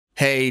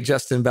Hey,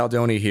 Justin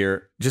Baldoni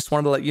here. Just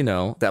wanted to let you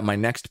know that my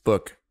next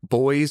book,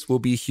 Boys Will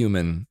Be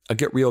Human, a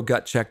Get Real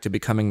Gut Check to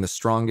Becoming the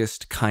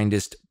Strongest,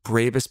 Kindest,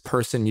 Bravest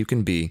Person You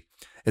Can Be,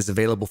 is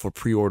available for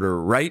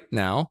pre-order right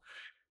now.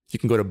 You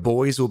can go to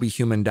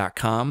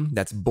boyswillbehuman.com.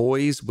 That's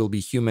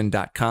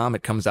boyswillbehuman.com.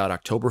 It comes out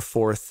October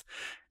 4th.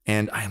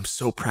 And I am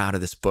so proud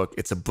of this book.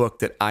 It's a book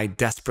that I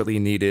desperately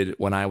needed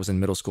when I was in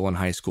middle school and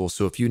high school.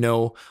 So if you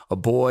know a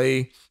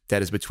boy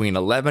that is between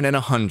 11 and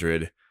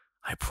 100,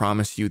 I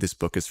promise you this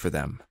book is for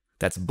them.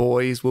 That's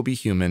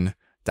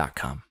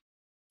boyswillbehuman.com.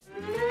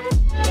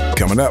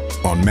 Coming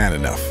up on Man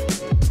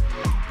Enough.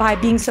 By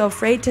being so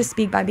afraid to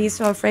speak, by being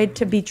so afraid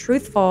to be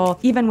truthful,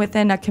 even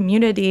within a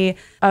community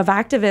of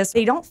activists,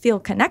 they don't feel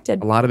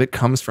connected. A lot of it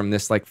comes from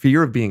this like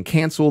fear of being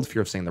canceled,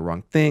 fear of saying the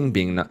wrong thing,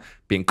 being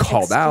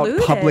called out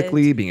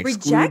publicly, being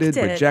excluded,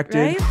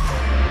 rejected.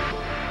 Right?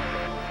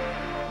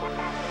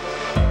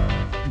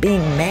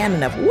 Being man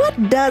enough,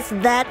 what does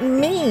that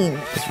mean?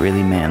 It's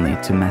really manly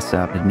to mess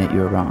up, admit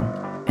you're wrong,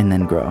 and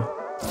then grow.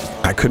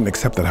 I couldn't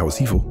accept that I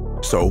was evil,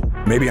 so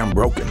maybe I'm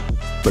broken,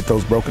 but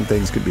those broken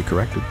things could be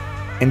corrected.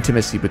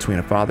 Intimacy between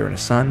a father and a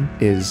son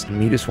is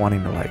me just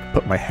wanting to like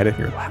put my head in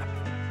your lap.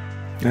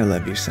 I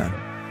love you, son.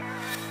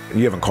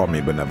 You haven't called me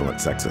benevolent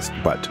sexist,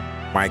 but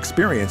my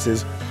experience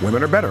is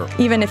women are better.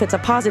 Even if it's a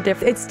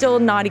positive, it's still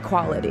not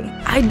equality.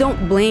 I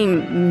don't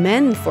blame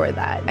men for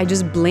that. I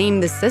just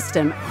blame the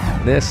system.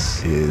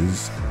 This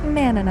Is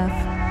Man Enough.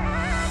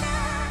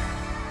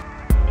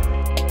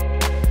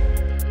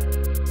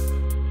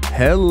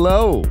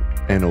 hello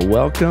and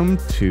welcome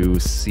to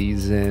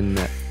season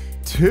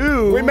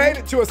 2. we made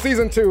it to a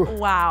season 2,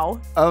 Wow.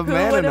 Of Who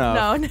Man would Enough.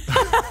 have known?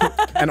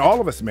 and all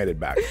of us made it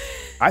back.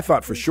 I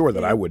thought for sure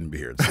that I wouldn't be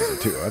here in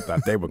season 2. I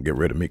thought they would get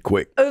rid of me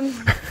quick.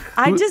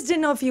 I just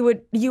didn't know if you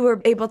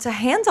were able to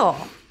handle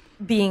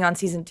being on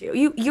season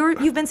 2.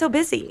 You've been so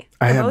busy.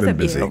 I have both been of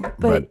busy, you.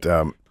 but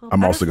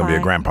I'm also going to be a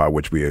butterfly. grandpa,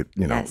 which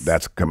Yes.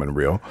 that's coming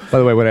real. By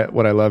the way,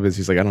 what I love is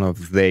he's like, I don't know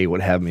if they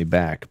would have me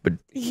back, but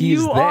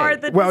he's You are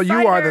the Well, you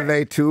are the decider.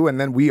 they too, and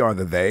then we are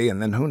the they,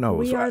 and then who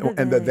knows? We are the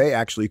and the they. they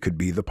actually could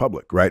be the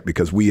public, right?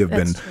 Because we have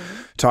been That's true.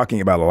 talking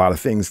about a lot of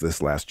things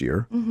this last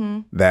year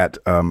that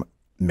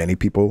many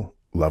people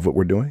love what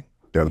we're doing.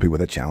 There are the people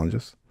that challenge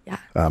us, Yeah.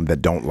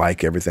 that don't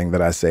like everything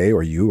that I say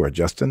or you or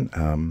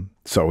Justin.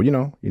 So, you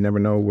never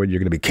know when you're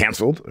going to be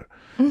canceled.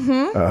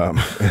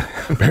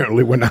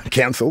 Apparently, we're not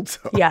canceled.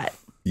 So. Yet.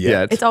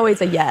 Yeah, It's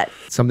always a yet.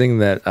 something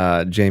that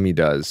Jamey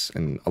does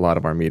in a lot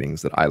of our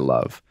meetings that I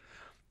love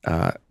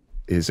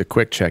is a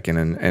quick check-in.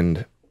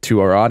 And to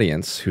our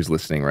audience who's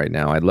listening right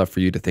now, I'd love for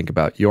you to think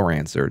about your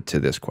answer to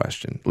this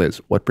question. Liz,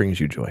 what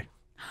brings you joy?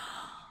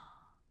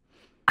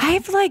 I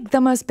have like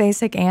the most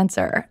basic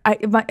answer. I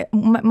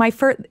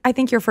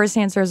think your first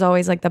answer is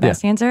always like the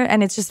best answer,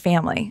 and it's just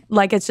family.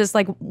 Like it's just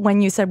like when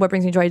you said what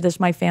brings me joy,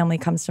 just my family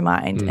comes to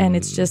mind, and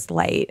it's just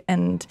light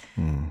and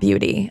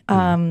beauty.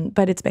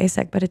 But it's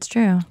basic, but it's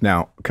true.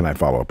 Now, can I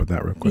follow up with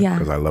that real quick? Yeah.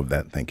 Because I love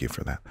that. Thank you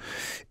for that.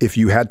 If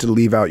you had to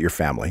leave out your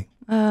family,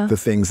 the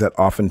things that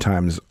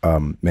oftentimes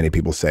many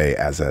people say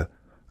as a,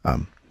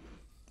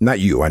 not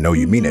you, I know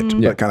you mean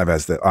it, but kind of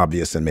as the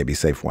obvious and maybe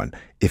safe one.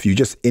 If you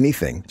just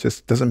anything,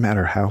 just doesn't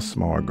matter how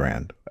small or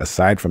grand,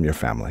 aside from your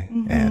family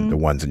and the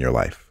ones in your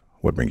life,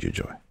 what brings you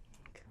joy?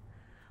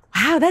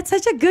 Wow, that's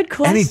such a good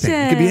question. Anything.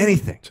 It could be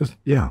anything. Just,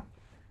 yeah.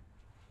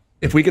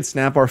 If we could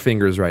snap our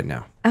fingers right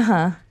now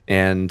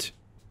and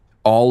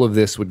all of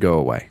this would go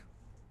away.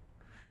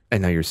 I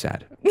know you're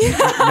sad.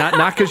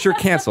 not because you're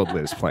canceled,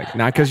 Liz Plank.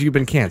 Not because you've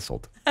been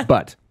canceled.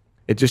 But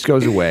it just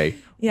goes away.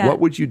 Yeah.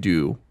 What would you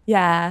do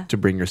Yeah. to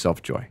bring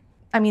yourself joy?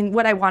 I mean,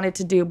 what I wanted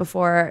to do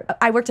before,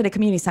 I worked at a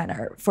community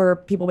center for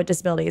people with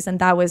disabilities, and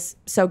that was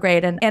so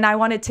great. And I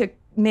wanted to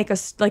make a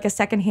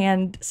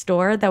secondhand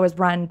store that was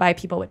run by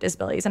people with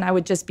disabilities, and I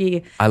would just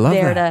be I love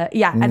there that. to,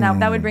 yeah, and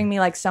that would bring me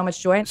like so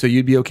much joy. So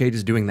you'd be okay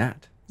just doing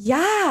that?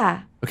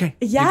 Yeah. Okay.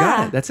 Yeah. You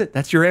got it. That's it.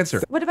 That's your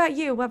answer. What about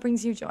you? What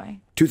brings you joy?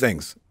 2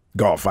 things.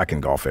 Golf. I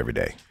can golf every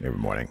day, every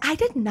morning. I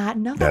did not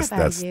know that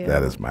about you.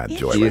 That is my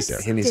joy He right is, there.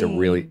 and he's a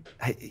really...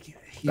 He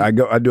I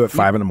do it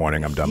 5 in the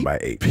morning. I'm done by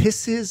 8.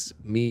 pisses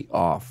me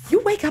off.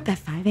 You wake up at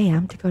 5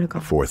 a.m. to go to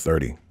golf.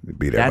 4:30.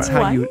 Be there. That's by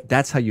how 8. you.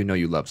 That's how you know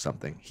you love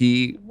something.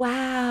 He.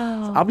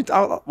 Wow.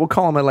 We'll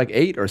call him at like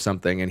 8 or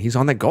something, and he's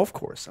on that golf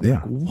course. I'm Yeah.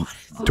 like,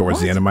 what?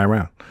 Towards the end of my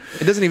round.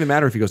 It doesn't even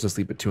matter if he goes to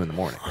sleep at 2 in the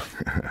morning.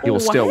 He will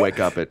still What? wake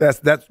up at.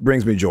 That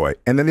brings me joy.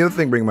 And then the other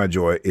thing bringing my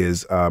joy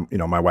is,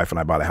 my wife and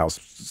I bought a house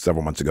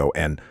several months ago,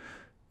 and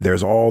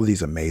there's all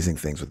these amazing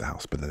things with the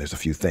house, but then there's a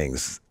few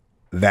things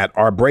that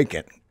are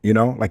breaking.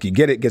 Like you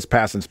get it, gets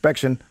past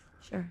inspection,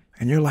 Sure.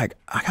 and you're like,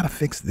 I gotta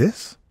fix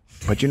this.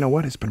 But you know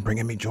what? It's been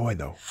bringing me joy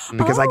though,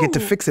 because I get to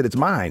fix it. It's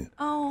mine.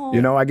 Oh.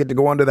 I get to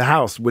go under the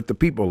house with the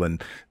people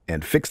and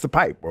fix the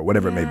pipe or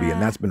whatever it may be,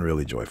 and that's been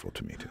really joyful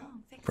to me too.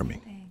 For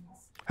me.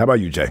 How about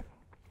you, Jay?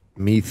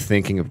 Me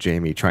thinking of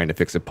Jamey trying to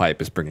fix a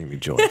pipe is bringing me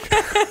joy.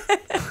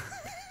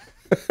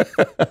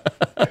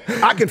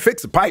 I can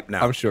fix a pipe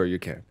now. I'm sure you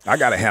can. I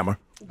got a hammer.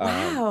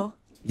 Wow.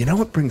 You know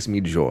what brings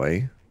me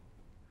joy?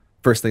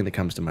 first thing that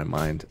comes to my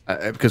mind,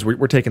 because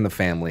we're taking the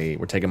family,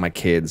 we're taking my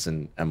kids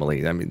and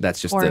Emily. I mean,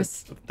 that's just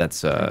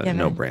that's a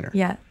no-brainer.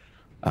 Yeah.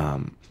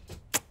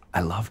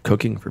 I love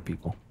cooking for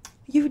people.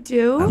 You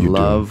do?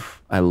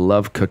 I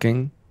love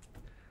cooking.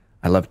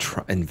 I love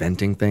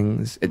inventing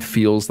things. It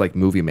feels like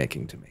movie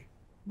making to me.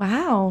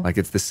 Wow. Like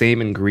it's the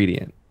same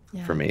ingredient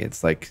for me.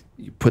 It's like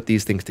you put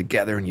these things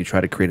together and you try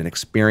to create an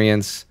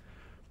experience,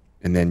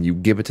 and then you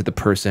give it to the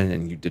person,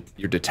 and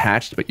you're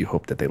detached, but you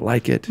hope that they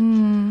like it.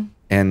 And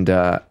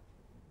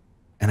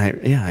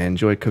I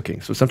enjoy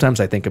cooking. So sometimes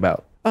I think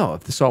about, oh,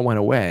 if this all went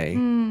away,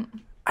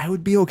 I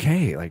would be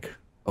okay, like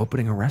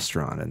opening a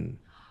restaurant in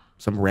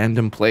some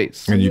random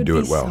place. And you do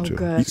it well, too.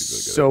 Good.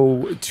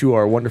 So to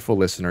our wonderful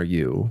listener,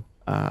 you,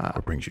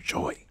 what brings you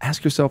joy?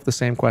 ask yourself the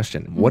same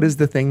question. What is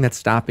the thing that's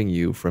stopping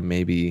you from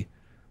maybe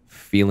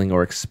feeling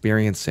or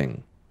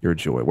experiencing your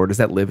joy? Where does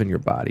that live in your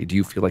body? Do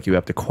you feel like you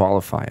have to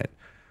qualify it?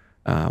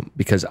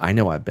 Because I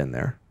know I've been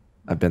there.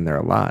 I've been there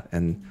a lot.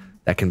 And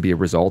that can be a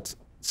result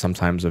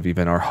sometimes of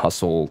even our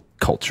hustle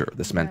culture,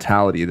 this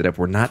mentality that if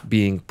we're not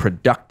being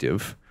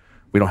productive,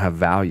 we don't have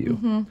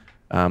value,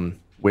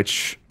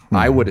 which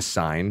I would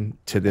assign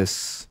to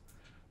this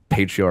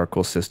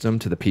patriarchal system,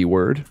 to the P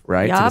word,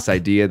 right? To this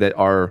idea that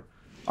our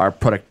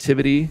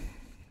productivity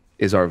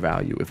is our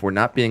value. If we're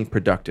not being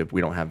productive,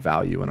 we don't have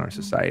value in our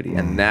society.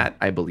 And that,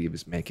 I believe,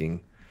 is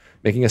making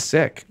us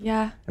sick.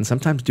 Yeah. And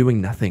sometimes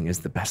doing nothing is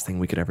the best thing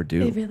we could ever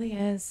do. It really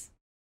is.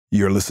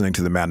 You're listening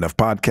to the Man Enough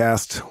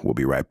Podcast. We'll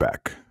be right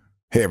back.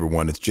 Hey,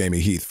 everyone, it's Jamey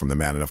Heath from the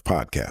Man Enough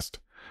Podcast.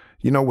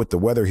 You know, with the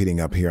weather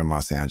heating up here in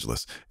Los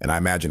Angeles, and I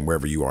imagine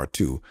wherever you are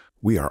too,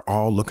 we are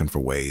all looking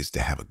for ways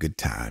to have a good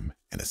time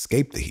and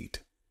escape the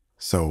heat.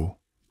 So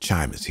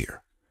Chime is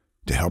here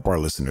to help our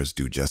listeners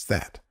do just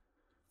that.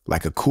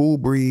 Like a cool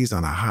breeze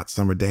on a hot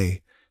summer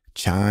day,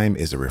 Chime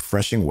is a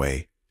refreshing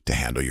way to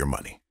handle your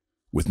money.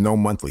 With no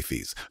monthly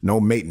fees, no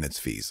maintenance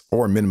fees,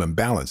 or minimum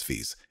balance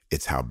fees,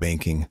 it's how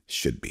banking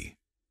should be.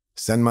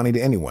 Send money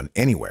to anyone,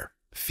 anywhere,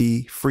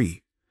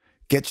 fee-free.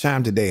 Get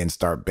Chime today and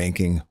start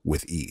banking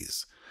with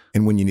ease.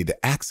 And when you need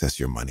to access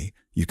your money,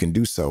 you can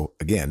do so,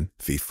 again,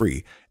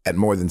 fee-free, at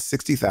more than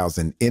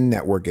 60,000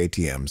 in-network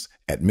ATMs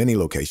at many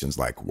locations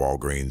like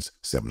Walgreens,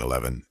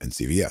 7-Eleven, and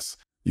CVS.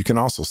 You can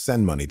also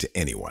send money to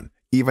anyone,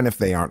 even if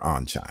they aren't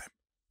on Chime.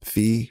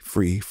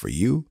 Fee-free for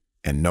you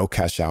and no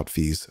cash-out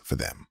fees for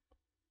them.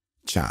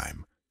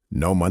 Chime.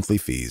 No monthly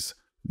fees,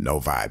 no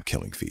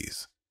vibe-killing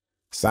fees.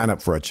 Sign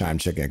up for a Chime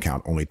checking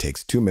account only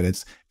takes 2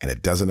 minutes, and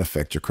it doesn't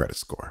affect your credit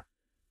score.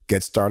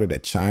 Get started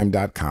at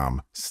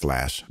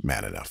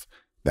chime.com/manenough.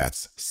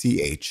 That's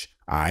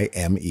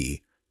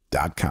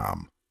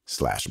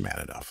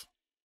CHIME.com/manenough.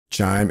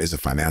 Chime is a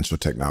financial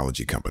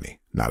technology company,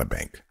 not a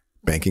bank.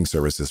 Banking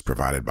services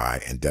provided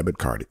by and debit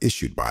card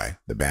issued by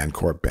the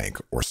Bancorp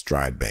Bank or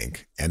Stride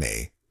Bank,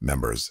 N.A.,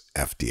 members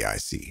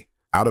FDIC.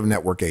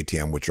 Out-of-network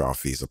ATM withdrawal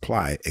fees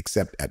apply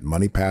except at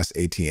MoneyPass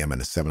ATM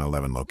in a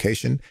 7-Eleven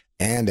location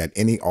and at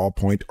any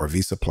Allpoint or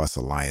Visa Plus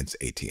Alliance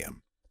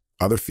ATM.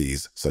 Other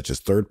fees, such as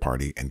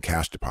third-party and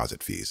cash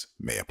deposit fees,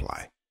 may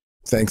apply.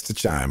 Thanks to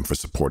Chime for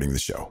supporting the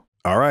show.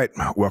 All right,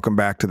 welcome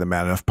back to the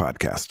Man Enough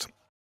Podcast.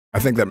 I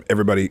think that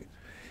everybody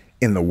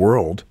in the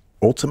world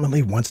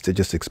ultimately wants to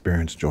just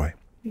experience joy.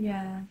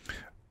 Yeah.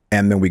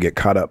 And then we get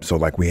caught up. So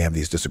like we have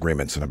these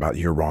disagreements and about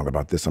you're wrong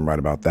about this, I'm right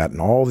about that, and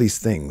all these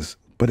things.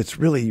 But it's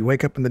really, you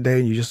wake up in the day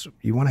and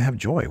you want to have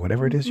joy,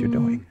 whatever it is you're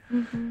doing.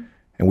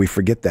 And we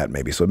forget that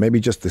maybe. So maybe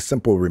just the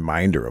simple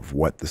reminder of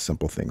what the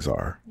simple things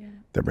are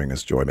that bring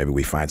us joy. Maybe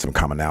we find some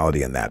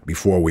commonality in that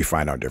before we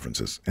find our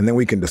differences. And then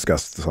we can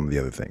discuss some of the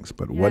other things.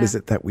 But what is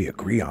it that we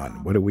agree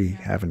on? What do we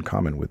have in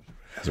common with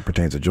as it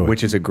pertains to joy?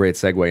 Which is a great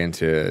segue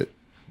into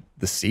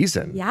the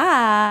season.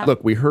 Yeah.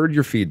 Look, we heard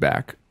your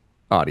feedback,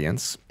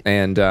 audience,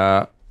 and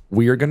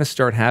we are going to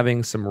start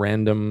having some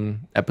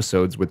random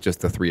episodes with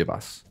just the three of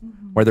us,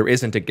 where there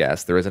isn't a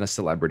guest, there isn't a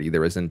celebrity,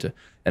 there isn't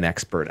an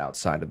expert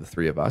outside of the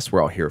three of us.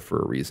 We're all here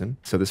for a reason.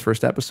 So this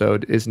first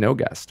episode is no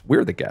guest.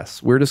 We're the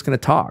guests. We're just going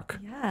to talk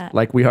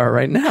like we are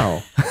right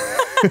now.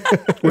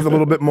 With a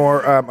little bit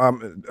more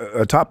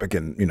a topic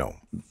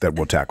that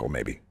we'll tackle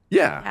maybe.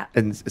 Yeah.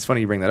 And it's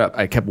funny you bring that up.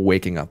 I kept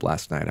waking up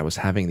last night. I was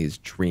having these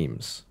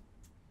dreams.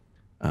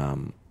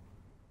 And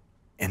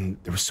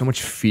there was so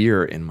much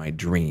fear in my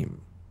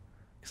dream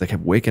because I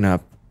kept waking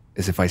up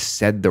as if I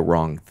said the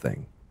wrong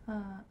thing.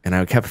 And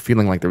I kept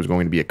feeling like there was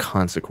going to be a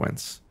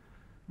consequence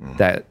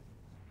that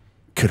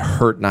could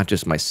hurt not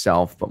just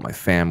myself, but my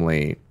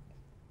family,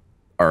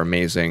 our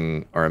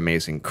amazing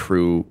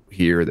crew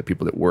here, the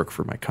people that work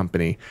for my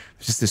company.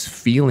 It's just this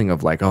feeling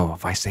of like, oh,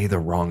 if I say the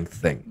wrong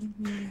thing.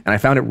 And I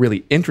found it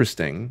really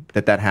interesting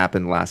that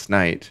happened last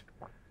night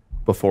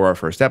before our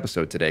first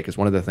episode today, because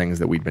one of the things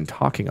that we've been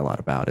talking a lot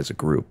about as a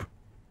group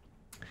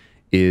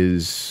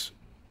is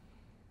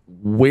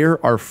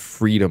where our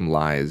freedom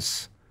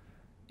lies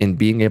in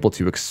being able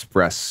to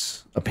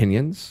express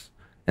opinions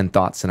and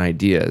thoughts and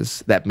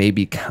ideas that may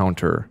be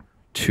counter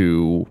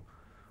to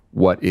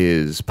what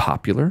is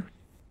popular.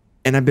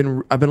 And I've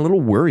been a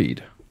little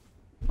worried,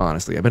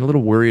 honestly. I've been a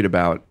little worried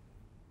about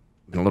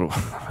a little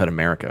at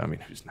America. I mean,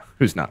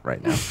 who's not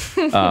right now?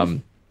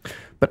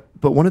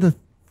 But one of the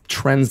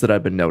trends that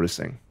I've been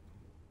noticing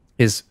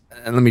is,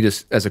 and let me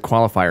just, as a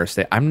qualifier,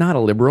 say I'm not a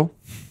liberal.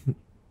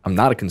 I'm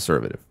not a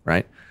conservative,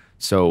 right?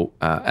 So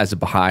as a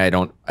Baha'i, I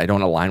don't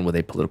align with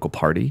a political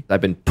party.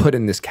 I've been put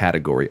in this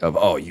category of,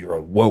 oh, you're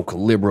a woke,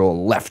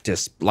 liberal,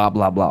 leftist, blah,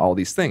 blah, blah, all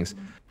these things.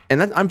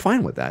 And I'm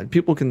fine with that.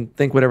 People can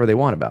think whatever they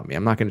want about me.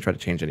 I'm not going to try to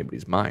change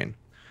anybody's mind.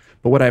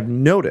 But what I've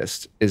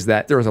noticed is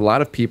that there's a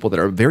lot of people that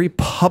are very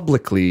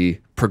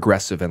publicly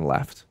progressive and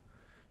left,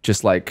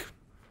 just like,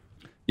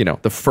 you know,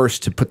 the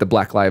first to put the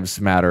Black Lives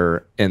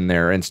Matter in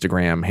their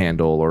Instagram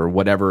handle or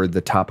whatever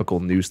the topical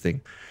news thing.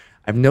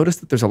 I've noticed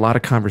that there's a lot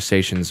of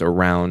conversations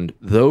around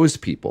those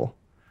people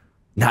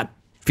not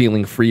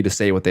feeling free to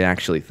say what they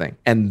actually think.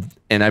 And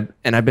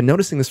I've been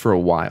noticing this for a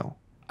while.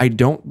 I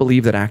don't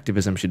believe that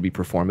activism should be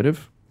performative.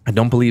 I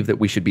don't believe that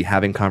we should be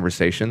having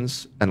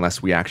conversations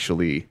unless we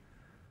actually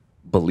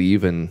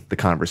believe in the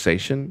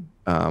conversation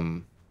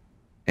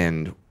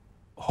and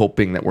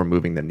hoping that we're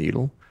moving the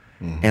needle.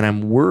 And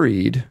I'm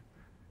worried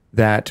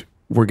that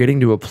we're getting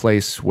to a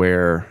place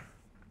where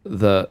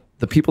the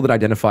people that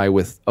identify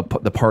with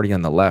the party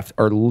on the left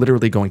are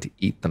literally going to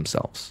eat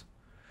themselves,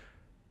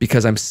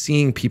 because I'm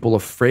seeing people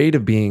afraid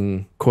of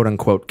being quote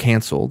unquote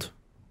canceled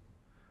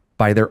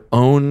by their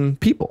own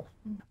people.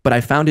 But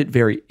I found it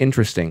very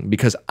interesting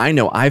because I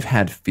know I've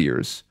had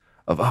fears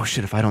of, oh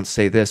shit, if I don't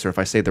say this or if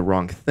I say the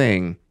wrong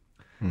thing,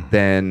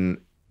 then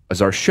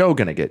is our show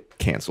going to get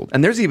canceled?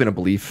 And there's even a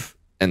belief,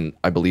 and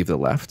I believe the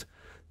left,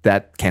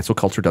 that cancel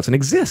culture doesn't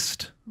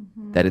exist.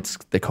 That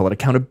they call it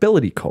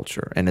accountability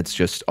culture, and it's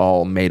just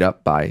all made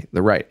up by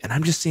the right. And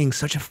I'm just seeing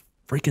such a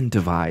freaking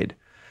divide,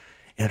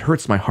 and it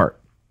hurts my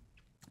heart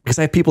because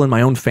I have people in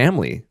my own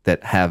family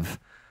that have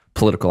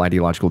political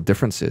ideological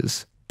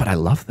differences, but I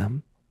love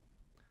them.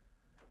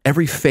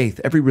 Every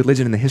faith, every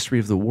religion in the history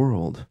of the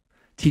world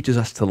teaches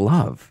us to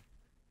love.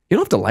 You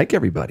don't have to like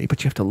everybody,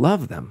 but you have to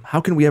love them.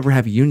 How can we ever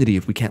have unity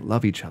if we can't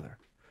love each other?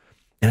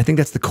 And I think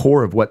that's the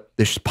core of what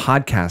this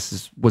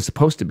podcast was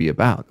supposed to be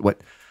about.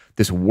 What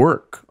this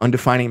work,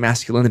 Undefining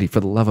Masculinity for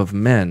the Love of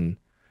Men,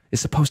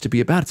 is supposed to be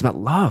about. It's about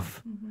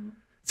love.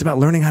 It's about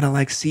learning how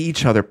to see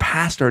each other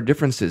past our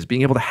differences,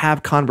 being able to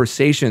have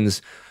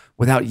conversations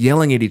without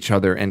yelling at each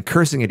other and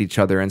cursing at each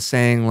other and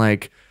saying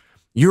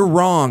you're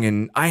wrong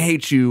and I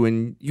hate you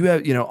and you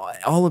have,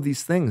 all of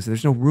these things.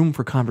 There's no room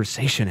for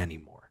conversation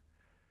anymore.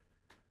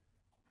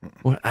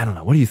 I don't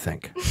know. What do you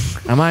think?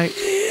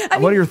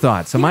 What are your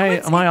thoughts? Am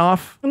I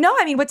off? No,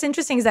 what's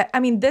interesting is that,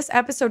 this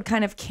episode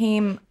kind of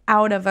came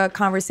out of a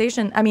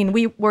conversation.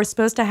 We were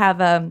supposed to have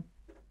a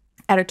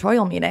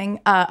editorial meeting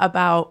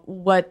about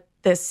what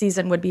this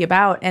season would be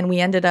about. And we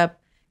ended up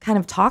kind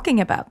of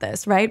talking about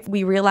this, right?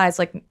 We realized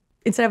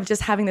instead of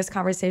just having this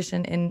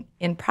conversation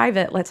in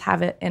private, let's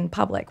have it in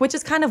public, which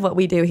is kind of what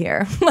we do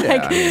here.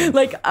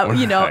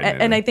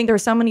 And I think there are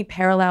so many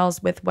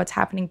parallels with what's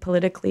happening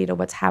politically to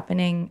what's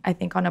happening, I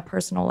think, on a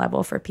personal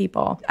level for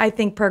people. I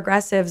think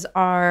progressives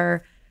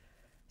are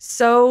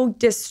so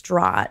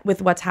distraught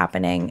with what's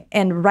happening,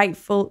 and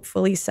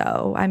rightfully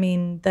so.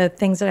 The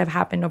things that have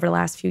happened over the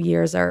last few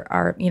years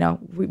are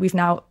we've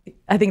now,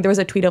 I think there was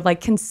a tweet of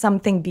can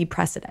something be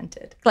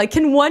precedented?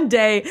 Can one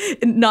day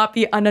not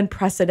be an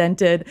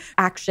unprecedented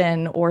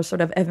action or sort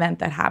of event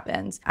that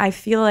happens? I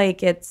feel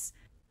like it's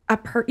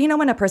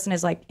when a person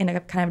is in a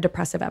kind of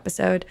depressive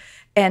episode,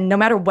 and no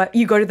matter what,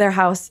 you go to their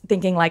house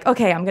thinking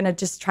okay, I'm going to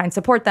just try and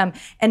support them.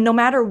 And no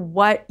matter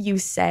what you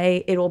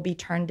say, it will be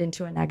turned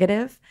into a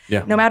negative.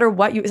 Yeah. No matter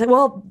what you say,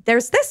 well,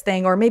 there's this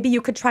thing, or maybe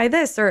you could try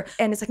this,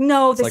 and it's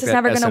no, this is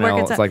never going to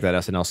work. It's like that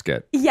SNL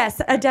skit.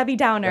 Yes, a Debbie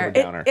Downer.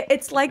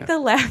 It's like the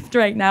left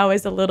right now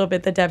is a little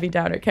bit the Debbie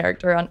Downer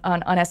character on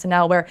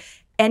SNL, where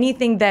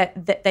anything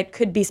that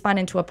could be spun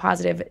into a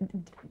positive,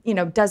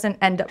 doesn't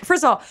end up.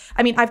 First of all,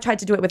 I've tried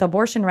to do it with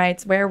abortion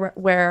rights,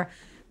 where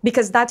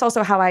because that's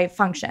also how I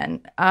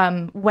function.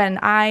 When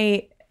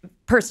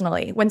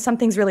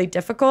something's really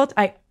difficult,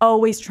 I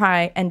always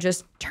try and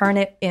just turn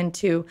it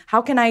into,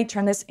 how can I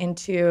turn this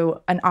into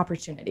an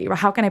opportunity, or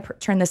how can I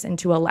turn this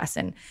into a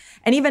lesson?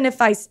 And even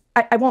if I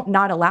won't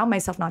not allow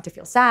myself not to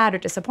feel sad or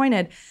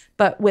disappointed,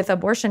 but with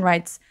abortion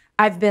rights,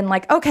 I've been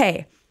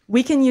okay,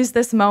 we can use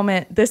this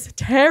moment, this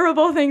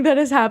terrible thing that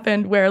has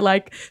happened, where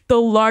the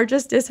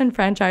largest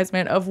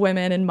disenfranchisement of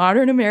women in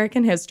modern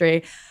American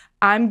history,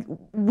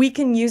 we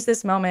can use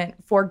this moment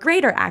for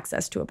greater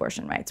access to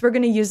abortion rights. We're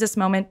going to use this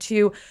moment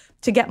to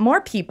get more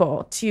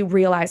people to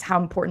realize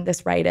how important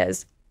this right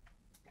is.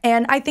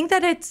 And I think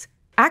that it's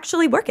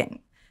actually working.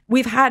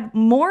 We've had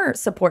more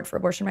support for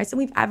abortion rights than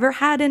we've ever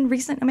had in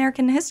recent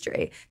American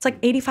history. It's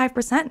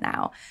 85%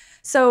 now.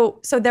 So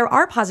there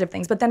are positive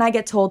things, but then I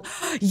get told,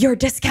 you're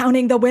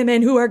discounting the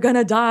women who are going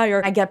to die,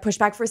 or I get pushed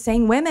back for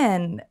saying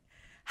women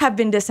have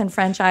been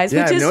disenfranchised,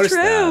 which is true,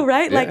 that.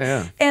 Right?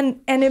 And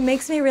it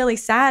makes me really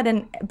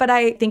sad. But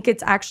I think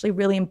it's actually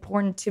really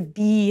important to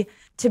be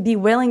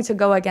willing to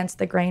go against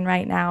the grain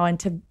right now, and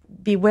to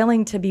be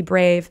willing to be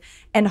brave.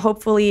 And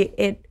hopefully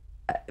it,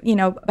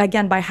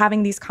 again, by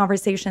having these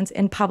conversations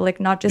in public,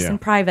 not just in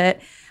private,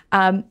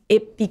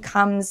 it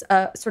becomes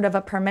a sort of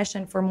a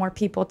permission for more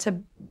people to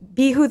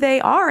be who they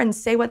are and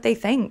say what they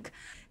think.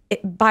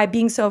 By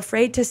being so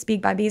afraid to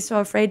speak, by being so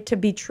afraid to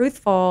be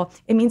truthful,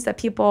 it means that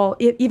people,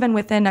 even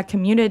within a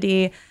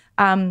community,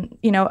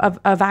 you know,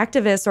 of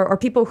activists or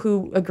people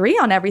who agree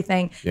on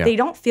everything, they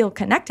don't feel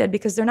connected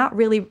because they're not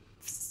really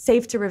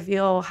safe to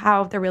reveal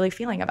how they're really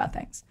feeling about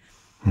things.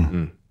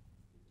 Mm-hmm.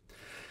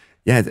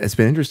 Yeah, it's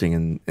been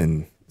interesting,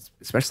 and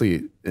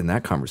especially in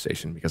that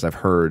conversation, because I've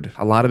heard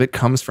a lot of it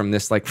comes from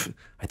this, like,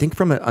 I think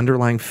from an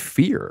underlying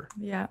fear.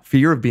 Yeah.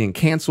 Fear of being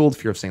canceled,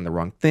 fear of saying the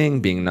wrong thing,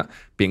 being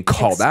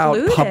called out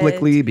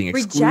publicly, being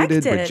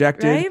excluded,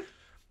 rejected. Right?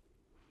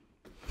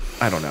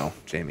 I don't know,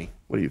 Jamey.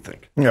 What do you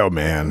think? Oh,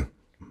 man.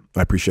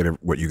 I appreciate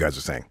what you guys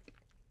are saying.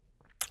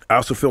 I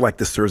also feel like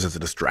this serves as a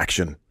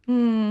distraction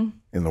in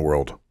the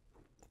world.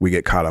 We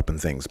get caught up in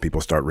things. People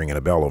start ringing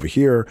a bell over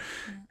here,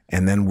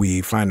 and then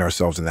we find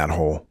ourselves in that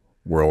whole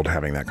world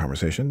having that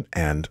conversation.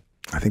 And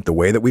I think the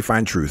way that we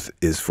find truth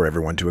is for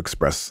everyone to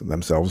express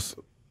themselves,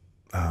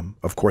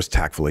 of course,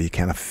 tactfully. You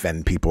can't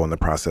offend people in the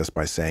process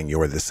by saying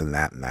you're this and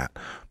that,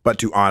 but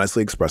to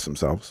honestly express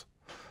themselves.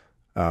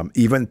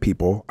 Even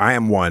people, I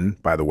am one,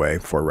 by the way,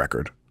 for a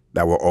record,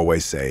 that will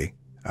always say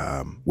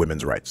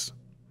women's rights.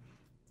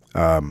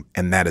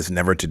 And that is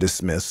never to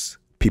dismiss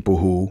people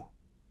who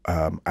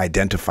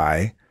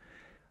identify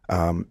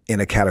in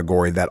a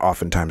category that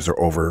oftentimes are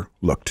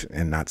overlooked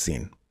and not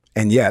seen.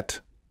 And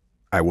yet,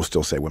 I will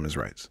still say women's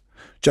rights.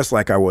 Just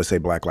like I will say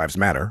Black Lives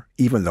Matter,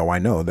 even though I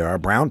know there are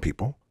brown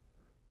people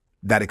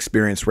that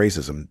experience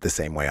racism the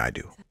same way I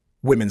do.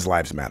 Women's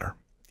lives matter.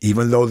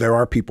 Even though there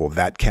are people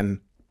that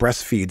can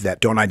breastfeed that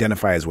don't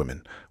identify as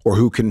women, or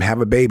who can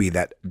have a baby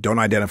that don't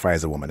identify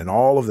as a woman, and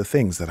all of the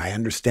things that I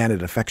understand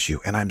it affects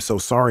you. And I'm so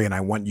sorry, and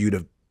I want you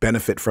to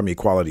benefit from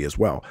equality as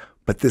well.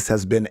 But this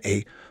has been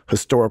a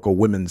historical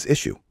women's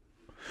issue.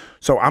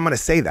 So I'm going to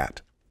say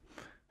that,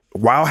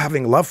 while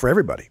having love for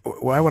everybody.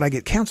 Why would I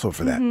get canceled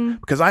for that?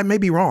 Because I may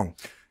be wrong.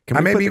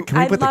 Can we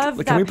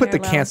put the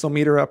cancel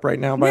meter up right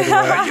now, by the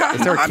way?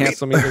 Is there a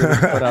cancel meter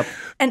to put up?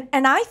 And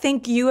I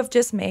think you have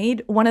just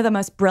made one of the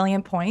most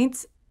brilliant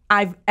points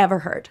I've ever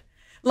heard.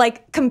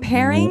 Like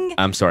comparing...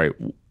 I'm sorry.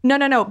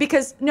 No.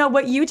 Because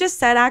what you just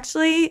said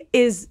actually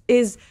is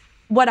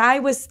what I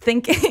was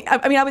thinking.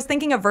 I mean, I was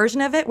thinking a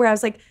version of it where I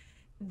was like,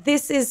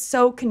 this is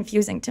so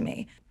confusing to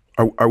me.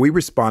 Are we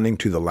responding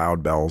to the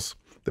loud bells,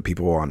 the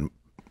people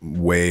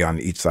way on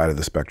each side of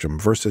the spectrum,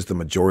 versus the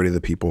majority of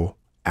the people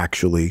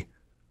actually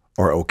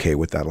are okay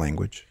with that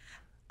language?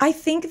 I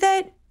think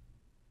that,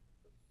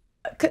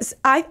 because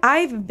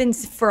I've been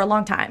for a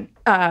long time,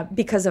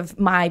 because of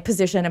my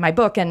position in my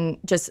book and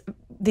just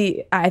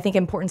I think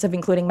importance of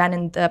including men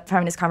in the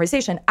feminist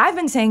conversation, I've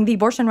been saying the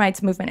abortion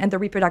rights movement and the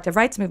reproductive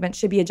rights movement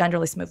should be a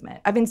genderless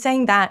movement. I've been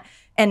saying that,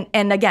 and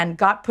again,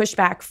 got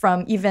pushback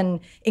from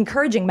even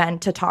encouraging men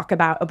to talk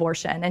about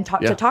abortion and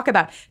to talk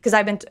about, because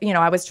I've been,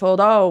 I was told,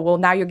 oh, well,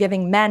 now you're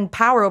giving men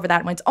power over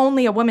that when it's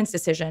only a woman's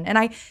decision. And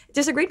I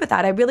disagreed with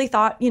that. I really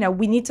thought,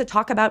 we need to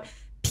talk about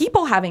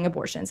people having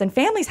abortions and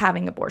families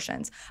having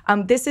abortions.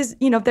 This is,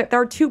 there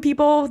are two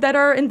people that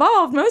are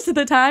involved most of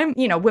the time.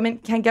 Women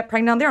can't get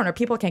pregnant on their own, or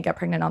people can't get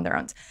pregnant on their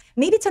own.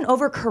 Maybe it's an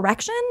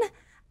overcorrection.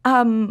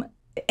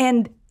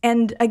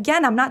 And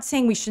again, I'm not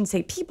saying we shouldn't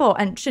say people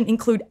and shouldn't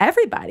include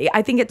everybody.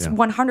 I think it's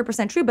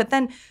 100% true. But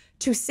then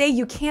to say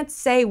you can't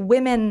say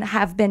women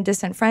have been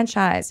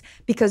disenfranchised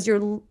because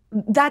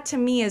that to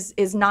me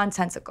is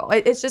nonsensical.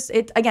 It's just,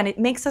 again, it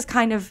makes us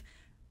kind of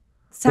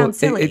sound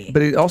silly.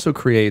 But it also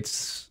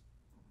creates...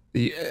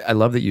 I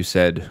love that you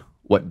said,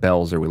 what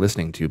bells are we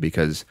listening to?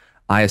 Because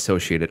I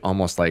associate it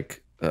almost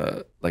like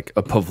a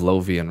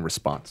Pavlovian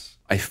response.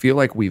 I feel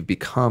like we've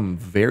become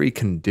very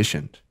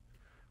conditioned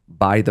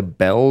by the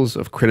bells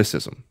of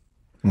criticism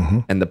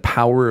and the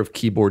power of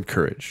keyboard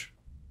courage.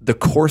 The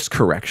course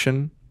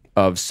correction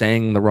of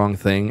saying the wrong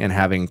thing and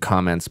having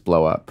comments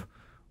blow up,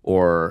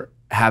 or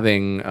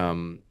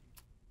having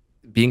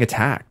being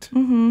attacked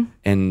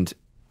and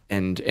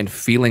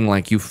feeling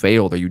like you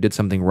failed or you did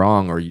something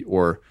wrong, or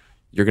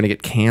you're going to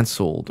get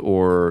canceled,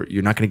 or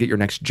you're not going to get your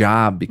next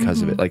job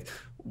because of it. Like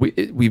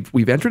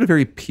we've entered a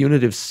very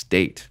punitive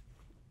state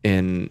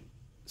in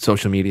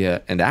social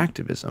media and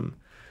activism.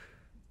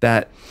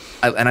 And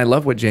I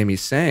love what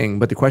Jamey's saying,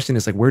 but the question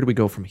is, like, where do we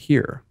go from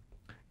here?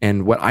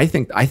 And what I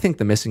think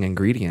the missing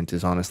ingredient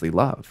is honestly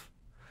love,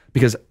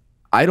 because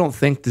I don't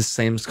think the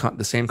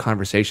same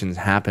conversations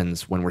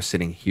happens when we're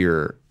sitting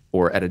here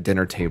or at a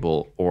dinner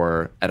table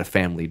or at a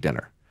family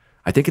dinner.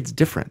 I think it's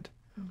different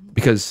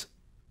because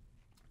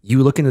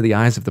you look into the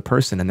eyes of the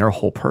person and they're a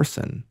whole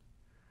person,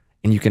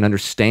 and you can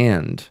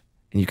understand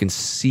and you can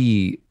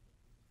see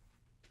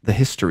the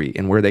history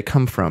and where they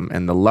come from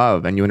and the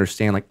love, and you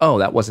understand, like, oh,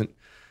 that wasn't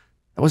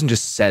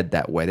just said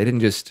that way. They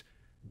didn't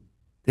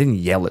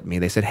yell at me.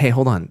 They said, hey,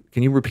 hold on,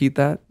 can you repeat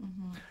that?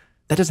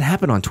 That doesn't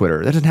happen on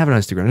Twitter. That doesn't happen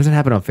on Instagram. That doesn't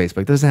happen on Facebook.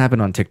 That doesn't happen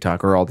on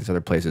TikTok or all these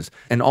other places.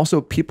 And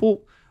also,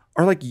 people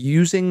are like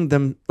using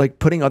them, like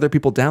putting other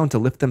people down to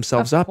lift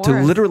themselves up, to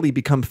literally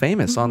become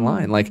famous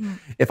online. Like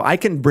if I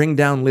can bring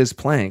down Liz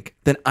Plank,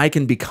 then I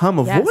can become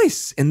a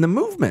voice in the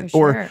movement.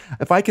 Or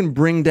if I can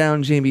bring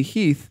down Jamey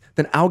Heath,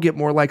 then I'll get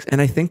more likes.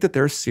 And I think that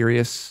there's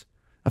serious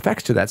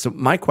effects to that. So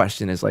my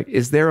question is like,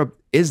 is there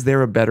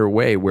a better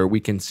way where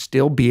we can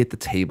still be at the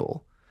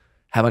table,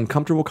 have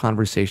uncomfortable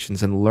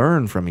conversations and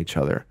learn from each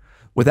other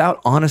without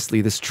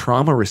honestly this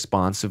trauma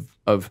response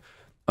of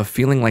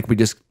feeling like we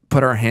just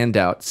put our hand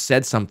out,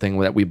 said something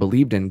that we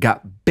believed in,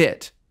 got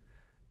bit,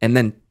 and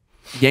then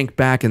yank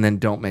back and then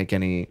don't make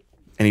any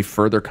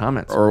further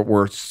comments, or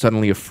we're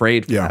suddenly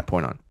afraid from that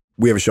point on.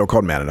 We have a show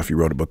called Man Enough. You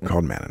wrote a book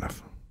called Man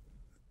Enough.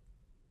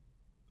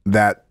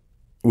 That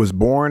was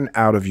born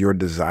out of your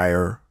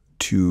desire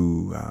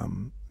to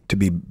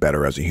be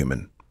better as a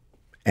human.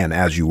 And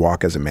as you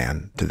walk as a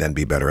man, to then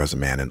be better as a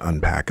man and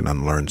unpack and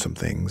unlearn some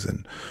things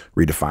and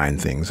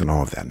redefine things and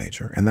all of that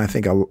nature. And I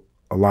think a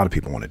lot of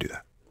people want to do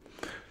that.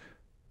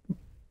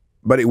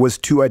 But it was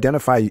to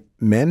identify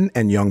men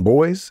and young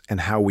boys and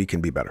how we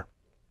can be better.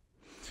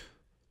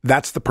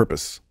 That's the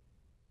purpose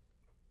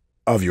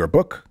of your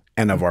book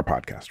and of our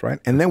podcast, right?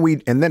 And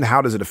then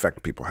how does it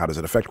affect people? How does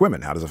it affect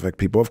women? How does it affect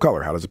people of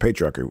color? How does the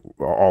patriarchy,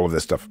 all of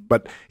this stuff?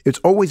 But it's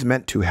always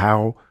meant to,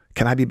 how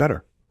can I be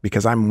better?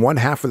 Because I'm one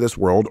half of this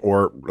world,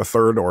 or a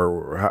third,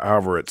 or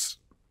however it's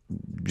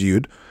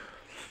viewed.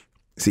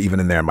 See, even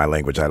in there in my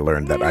language, I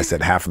learned that I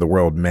said half of the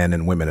world, men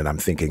and women, and I'm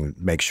thinking,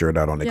 make sure that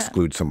I don't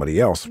exclude somebody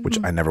else, which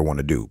I never want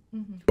to do.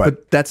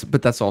 But that's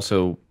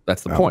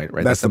the point,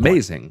 right? That's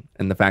amazing,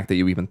 and the fact that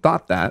you even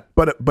thought that.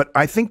 But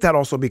I think that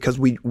also because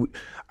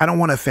I don't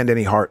want to offend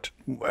any heart.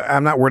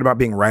 I'm not worried about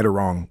being right or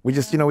wrong. I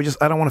don't want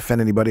to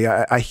offend anybody.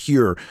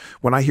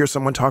 When I hear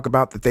someone talk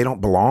about that they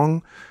don't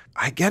belong,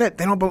 I get it.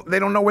 They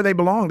don't know where they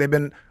belong.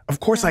 Of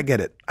course I get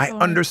it. I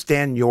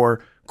understand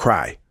your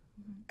cry.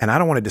 And I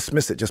don't want to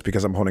dismiss it just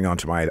because I'm holding on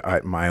to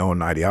my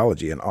own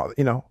ideology. And,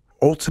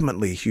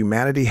 ultimately,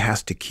 humanity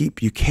has to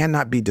you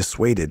cannot be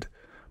dissuaded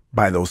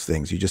by those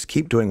things. You just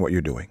keep doing what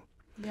you're doing.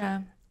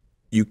 Yeah.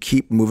 You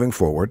keep moving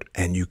forward,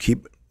 and you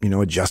keep,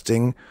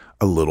 adjusting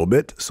a little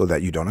bit so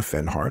that you don't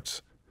offend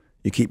hearts.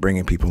 You keep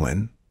bringing people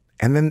in,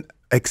 and then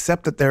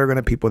accept that there are going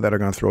to be people that are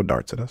going to throw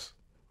darts at us.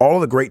 All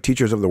the great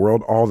teachers of the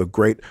world, all the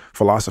great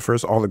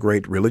philosophers, all the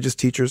great religious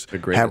teachers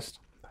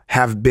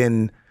have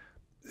been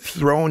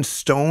thrown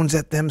stones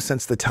at them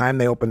since the time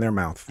they opened their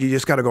mouth. You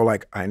just got to go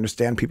like, I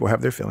understand people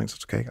have their feelings.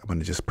 It's okay. I'm going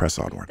to just press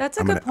onward. That's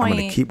a good point. I'm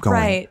going to keep going.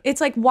 Right. It's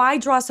like, why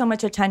draw so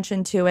much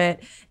attention to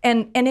it?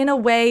 And in a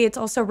way, it's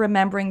also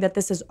remembering that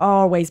this has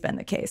always been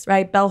the case,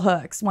 right? Bell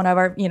Hooks, one of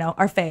our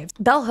faves.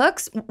 Bell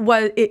Hooks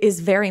is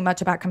very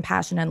much about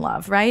compassion and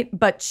love, right?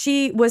 But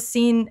she was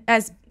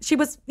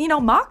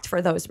mocked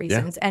for those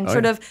reasons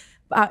and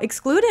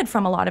excluded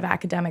from a lot of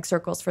academic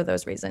circles for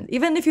those reasons.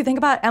 Even if you think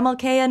about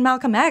MLK and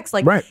Malcolm X,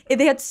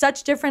 they had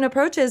such different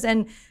approaches,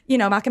 and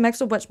Malcolm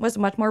X was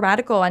much more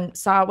radical and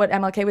saw what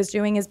MLK was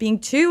doing as being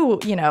too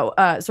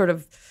sort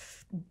of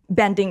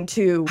bending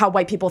to how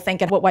white people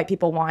think and what white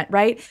people want,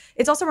 right?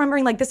 It's also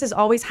remembering like this has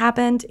always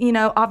happened.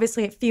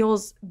 Obviously it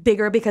feels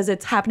bigger because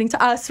it's happening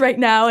to us right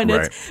now, and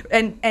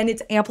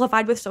it's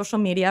amplified with social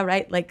media,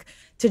 right? Like,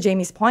 to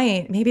Jamey's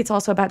point, maybe it's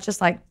also about just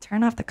like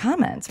turn off the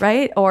comments,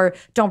 right? Or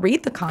don't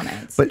read the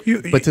comments. But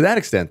to that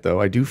extent,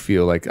 though, I do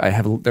feel like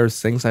there's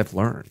things I've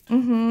learned.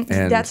 And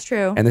that's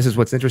true. And this is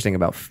what's interesting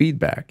about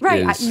feedback.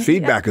 Right.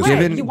 Feedback is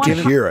given to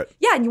hear it.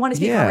 Yeah, and you want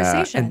to see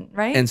conversation,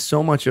 right? And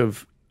so much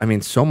of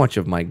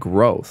my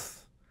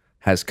growth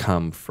has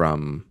come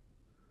from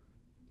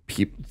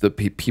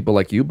people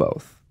like you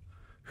both,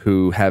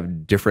 who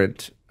have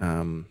different.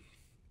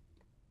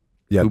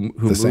 Who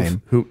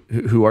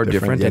are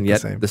different and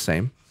yet the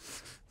same.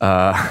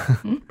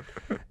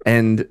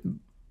 And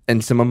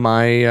some of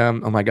my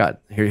oh my God,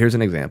 here's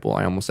an example.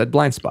 I almost said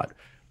blind spot.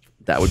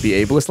 That would be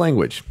ableist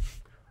language.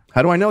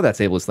 How do I know that's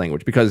ableist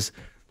language? Because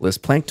Liz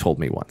Plank told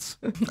me once.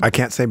 I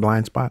can't say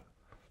blind spot.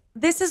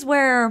 This is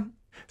where.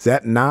 Is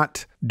that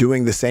not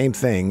doing the same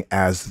thing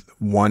as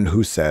one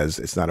who says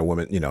it's not a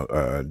woman?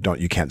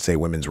 You can't say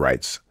women's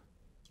rights.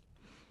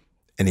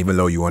 And even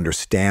though you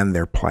understand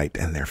their plight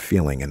and their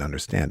feeling and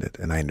understand it,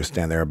 and I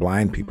understand there are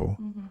blind people,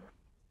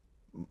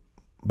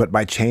 but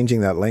by changing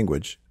that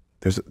language,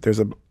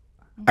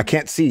 I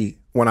can't see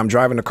when I'm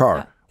driving a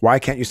car. Why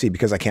can't you see?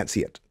 Because I can't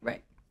see it.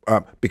 Right.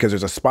 Because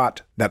there's a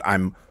spot that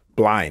I'm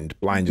blind.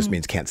 Blind just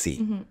means can't see.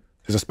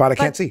 There's a spot I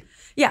can't see.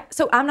 Yeah,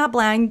 so I'm not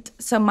blind,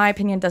 so my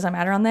opinion doesn't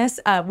matter on this.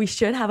 We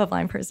should have a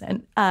blind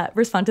person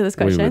respond to this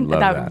question.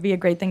 That would be a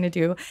great thing to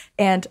do.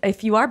 And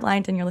if you are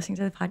blind and you're listening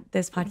to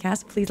this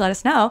podcast, please let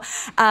us know.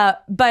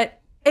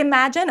 But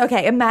imagine,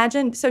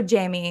 so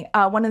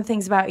Jamey, one of the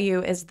things about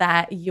you is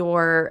that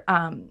you're,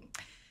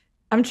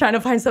 I'm trying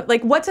to find something,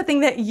 like what's a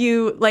thing that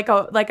you, like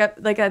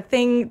a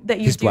thing that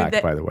you he's do.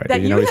 Black, by the way.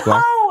 Did you know he's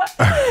black?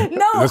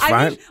 No,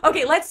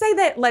 let's say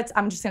that,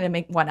 I'm just going to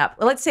make one up.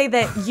 Let's say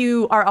that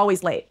you are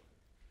always late.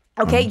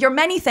 Okay, you're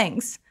many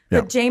things,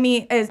 But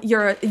Jamey is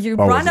you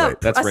run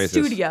a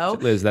studio.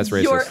 Liz, that's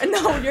racist.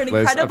 You're an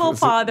incredible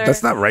father.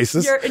 That's not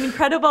racist. You're an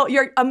incredible.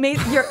 You're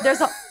amazing.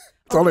 There's a.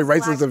 It's only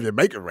racist if you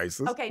make it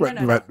racist. Okay,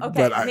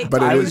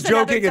 but I it was is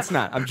joking. It's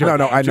not. I'm joking.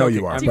 No, I know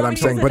you are. Do But you I'm want me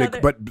to saying,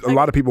 use but a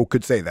lot of people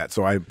could say that.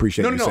 So I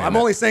appreciate you saying that. I'm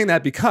only saying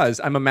that because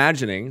I'm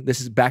imagining,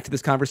 this is back to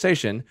this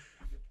conversation,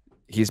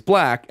 he's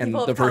black, and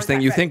the first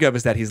thing you think of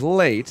is that he's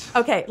late.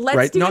 Okay,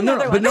 let's do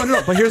another one.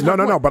 But here's my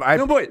point.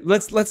 but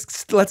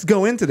let's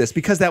go into this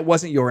because that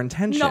wasn't your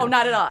intention. No,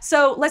 not at all.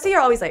 So let's say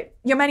you're always late.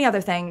 You're many other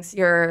things.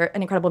 You're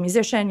an incredible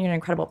musician. You're an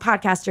incredible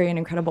podcaster. You're an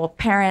incredible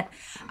parent.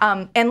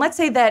 And let's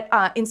say that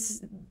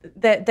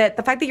that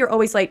the fact that you're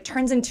always late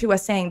turns into a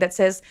saying that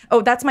says,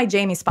 "Oh, that's my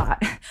Jamey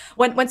spot."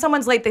 When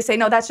someone's late, they say,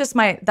 "No, that's just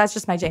my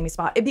Jamey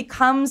spot." It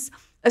becomes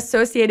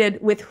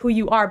associated with who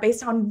you are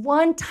based on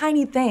one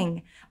tiny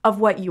thing of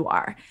what you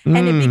are.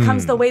 And it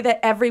becomes the way that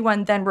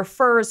everyone then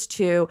refers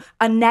to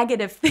a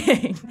negative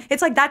thing.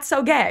 It's like, that's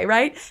so gay,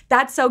 right?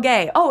 That's so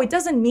gay. Oh, it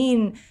doesn't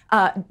mean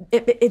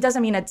it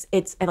doesn't mean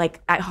it's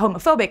like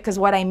homophobic, because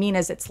what I mean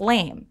is it's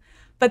lame.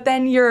 But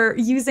then you're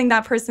using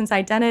that person's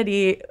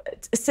identity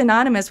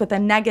synonymous with a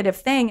negative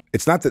thing.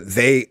 It's not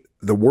that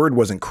the word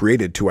wasn't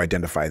created to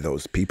identify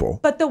those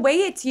people. But the way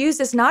it's used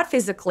is not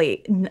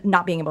physically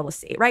not being able to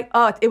see, right?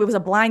 Oh, it was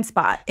a blind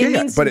spot. It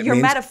means you're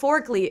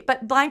metaphorically,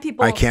 but blind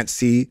people. I can't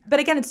see.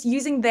 But again, it's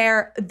using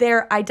their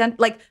identity.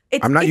 Like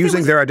I'm not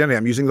using their identity.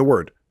 I'm using the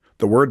word.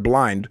 The word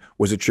blind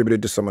was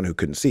attributed to someone who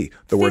couldn't see.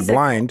 The word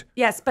blind,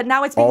 yes, but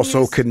now it's being also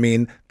used. could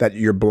mean that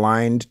you're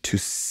blind to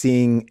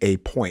seeing a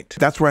point.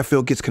 That's where I feel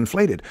it gets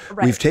conflated.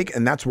 Right.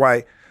 And that's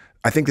why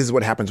I think this is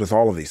what happens with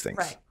all of these things.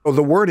 Right. Well,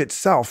 the word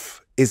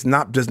itself does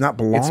not belong to that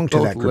group of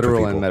people. It's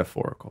literal and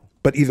metaphorical.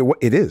 But either way,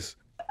 it is.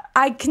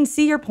 I can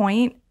see your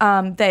point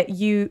that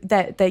you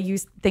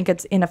think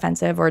it's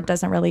inoffensive or it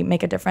doesn't really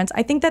make a difference.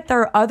 I think that there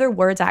are other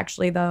words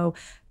actually, though,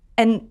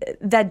 and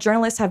that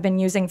journalists have been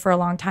using for a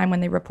long time when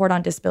they report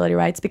on disability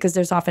rights, because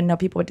there's often no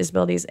people with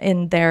disabilities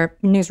in their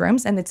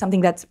newsrooms, and it's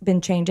something that's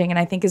been changing and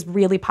I think is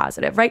really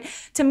positive, right?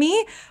 To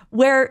me,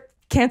 where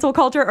cancel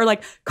culture or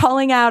like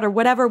calling out or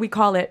whatever we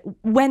call it,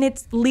 when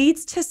it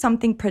leads to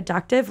something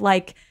productive,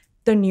 like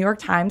the New York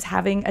Times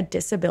having a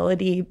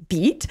disability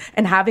beat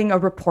and having a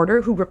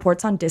reporter who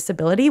reports on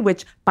disability,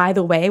 which, by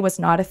the way, was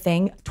not a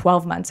thing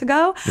 12 months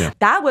ago,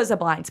 that was a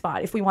blind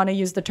spot. If we want to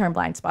use the term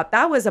blind spot,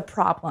 that was a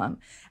problem.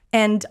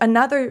 And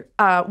another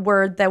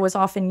word that was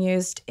often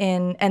used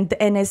and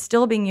is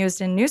still being used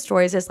in news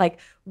stories is like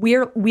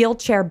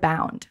wheelchair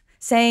bound,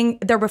 saying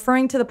they're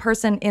referring to the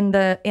person in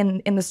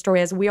the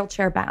story as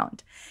wheelchair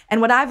bound. And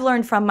what I've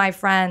learned from my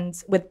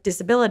friends with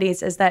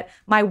disabilities is that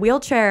my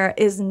wheelchair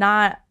is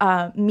not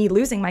me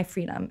losing my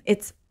freedom.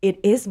 It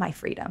is my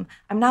freedom.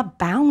 I'm not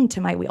bound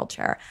to my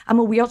wheelchair. I'm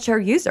a wheelchair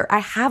user. I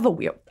have a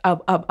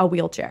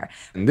wheelchair.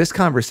 In this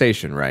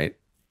conversation, right,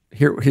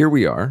 here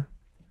we are,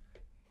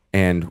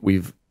 and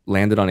we've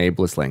landed on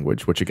ableist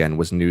language, which again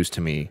was news to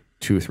me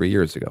 2 or 3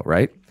 years ago,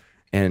 right?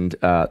 And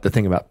the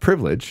thing about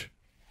privilege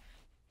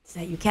is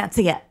that you can't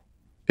see it.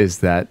 Is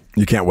that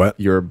you can't what?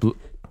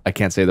 I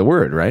can't say the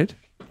word, right?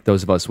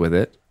 Those of us with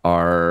it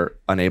are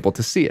unable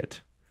to see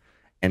it.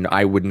 And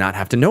I would not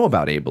have to know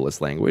about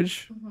ableist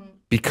language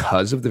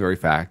because of the very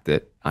fact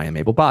that I am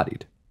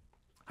able-bodied.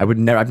 I've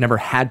never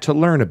had to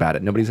learn about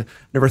it.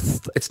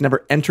 It's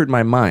never entered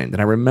my mind.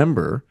 And I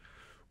remember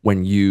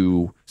when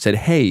you said,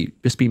 hey,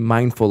 just be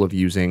mindful of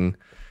using,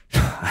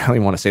 I don't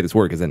even want to say this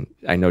word because then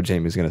I know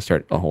Jamey's going to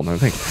start a whole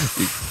nother thing.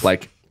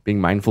 Like being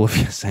mindful of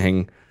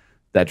saying,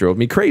 that drove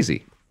me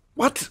crazy.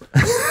 What?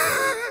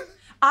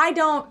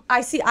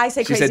 I say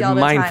crazy all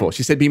the mindful. time.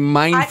 She said be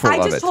mindful of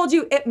it. I just told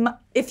you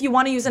if you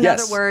want to use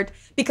another word,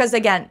 because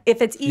again,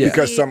 if it's easy.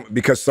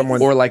 Because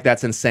someone. Or like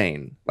that's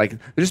insane. Like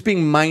they're just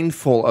being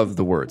mindful of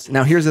the words.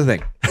 Now here's the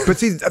thing. But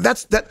see,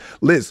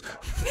 Liz.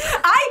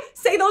 I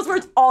say those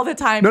words all the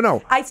time.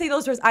 No. I say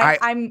those words.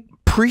 I'm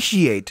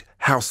appreciate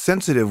how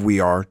sensitive we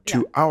are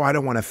to, I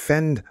don't want to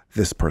offend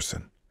this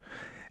person.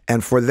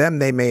 And for them,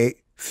 they may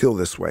feel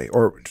this way,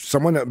 or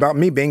someone about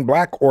me being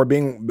black or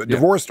being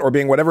divorced or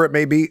being whatever it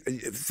may be.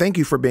 Thank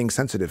you for being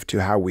sensitive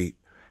to how we,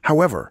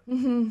 however,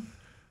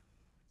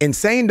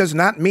 insane does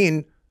not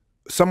mean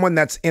someone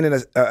that's in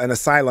an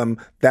asylum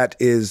that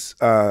is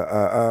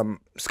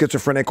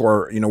schizophrenic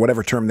or,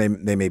 whatever term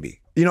they may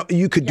be.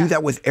 You could do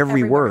that with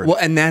every word. Well,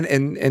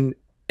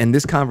 and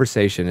this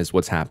conversation is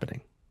what's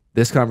happening.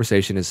 This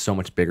conversation is so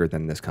much bigger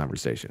than this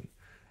conversation.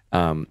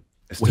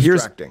 It's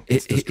distracting.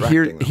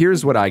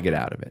 Here's what I get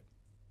out of it.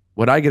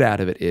 What I get out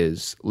of it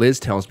is Liz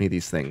tells me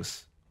these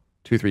things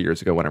 2-3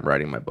 years ago when I'm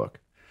writing my book.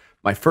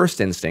 My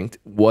first instinct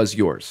was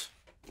yours.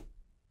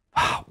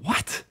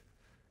 What?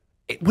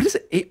 What is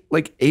it?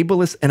 Like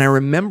ableist? And I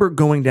remember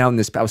going down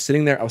this. I was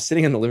sitting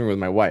in the living room with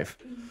my wife,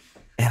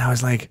 and I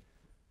was like,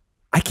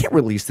 I can't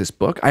release this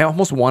book. I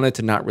almost wanted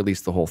to not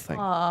release the whole thing.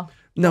 No.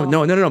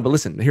 But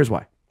listen, here's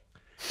why.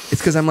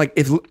 It's because I'm like,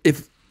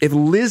 if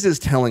Liz is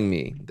telling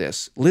me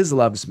this, Liz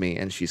loves me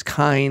and she's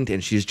kind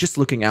and she's just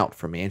looking out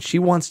for me and she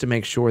wants to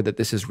make sure that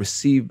this is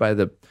received by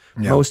the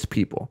most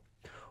people.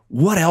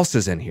 What else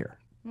is in here?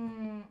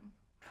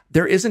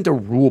 there isn't a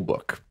rule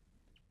book.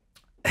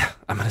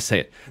 I'm going to say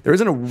it. There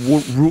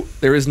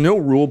is no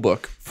rule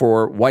book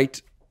for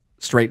white,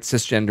 straight,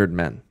 cisgendered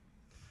men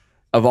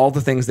of all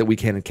the things that we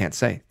can and can't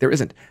say. There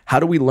isn't. How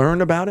do we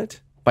learn about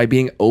it? By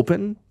being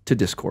open to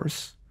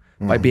discourse,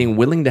 by being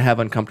willing to have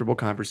uncomfortable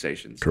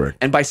conversations, correct,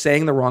 and by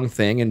saying the wrong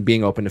thing and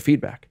being open to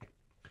feedback.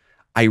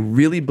 I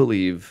really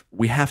believe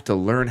we have to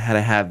learn how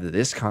to have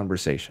this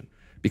conversation,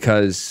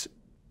 because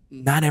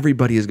not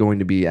everybody is going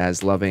to be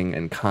as loving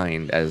and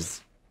kind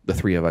as the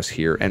three of us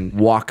here and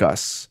walk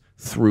us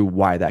through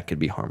why that could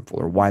be harmful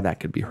or why that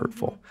could be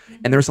hurtful.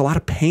 And there's a lot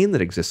of pain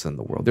that exists in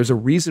the world. There's a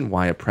reason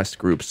why oppressed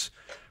groups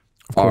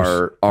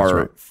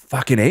are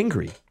fucking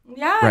angry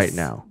right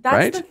now.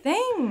 That's the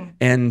thing.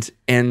 And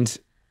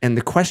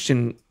the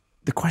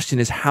question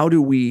is, how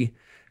do we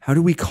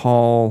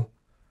call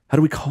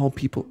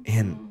people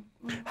in?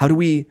 How do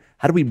we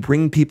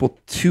bring people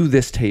to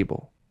this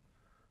table?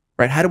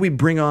 Right? How do we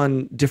bring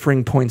on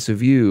differing points of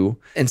view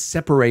and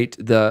separate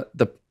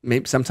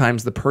maybe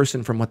sometimes the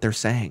person from what they're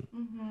saying?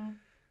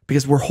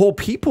 Because we're whole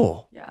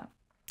people. Yeah.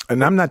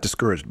 And I'm not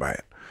discouraged by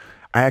it.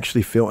 I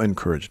actually feel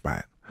encouraged by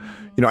it.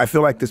 You know, I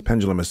feel like this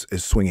pendulum is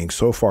swinging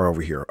so far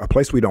over here, a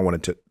place we don't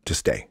want it to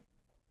stay.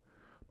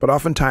 But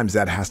oftentimes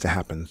that has to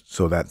happen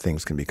so that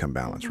things can become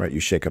balanced, right? You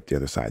shake up the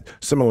other side.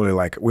 Similarly,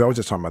 like we always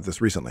just talking about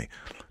this recently,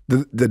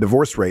 the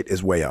divorce rate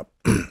is way up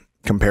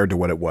compared to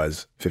what it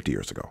was 50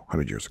 years ago,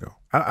 100 years ago.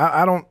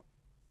 I don't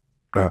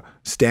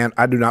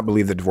I do not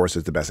believe that divorce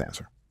is the best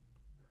answer.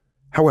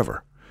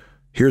 However,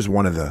 here's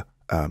one of the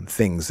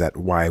things that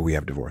why we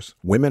have divorce.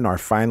 Women are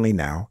finally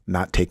now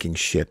not taking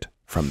shit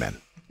from men.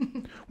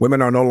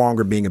 Women are no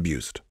longer being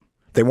abused.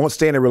 They won't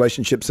stay in a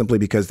relationship simply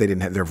because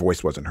their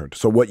voice wasn't heard.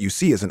 So what you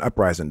see is an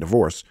uprising in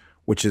divorce,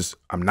 which is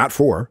I'm not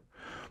for,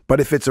 but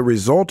if it's a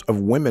result of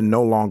women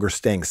no longer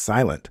staying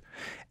silent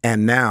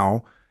and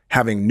now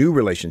having new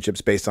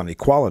relationships based on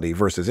equality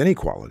versus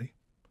inequality.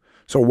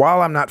 So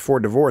while I'm not for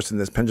divorce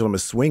and this pendulum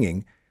is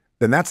swinging,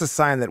 then that's a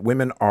sign that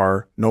women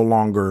are no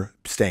longer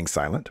staying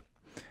silent.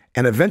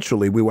 And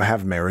eventually we will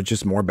have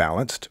marriages more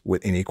balanced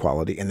with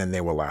inequality, and then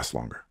they will last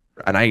longer.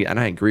 And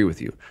I agree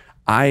with you.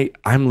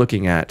 I'm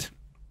looking at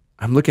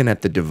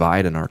the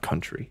divide in our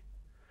country.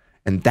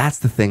 And that's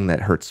the thing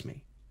that hurts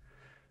me.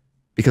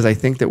 Because I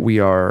think that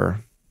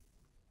we're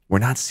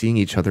not seeing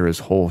each other as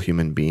whole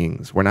human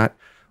beings. We're not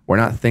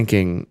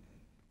thinking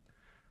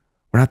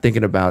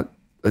about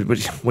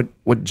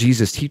what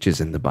Jesus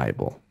teaches in the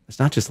Bible. It's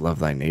not just love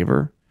thy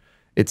neighbor.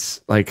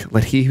 It's like,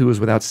 let he who is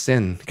without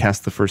sin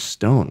cast the first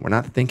stone. We're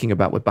not thinking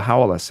about what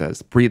Baha'u'llah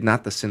says, breathe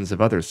not the sins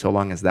of others so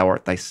long as thou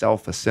art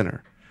thyself a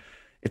sinner.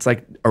 It's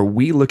like, are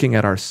we looking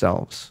at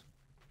ourselves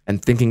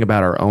and thinking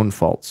about our own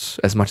faults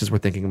as much as we're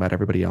thinking about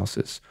everybody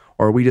else's?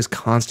 Or are we just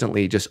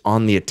constantly just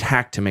on the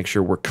attack to make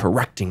sure we're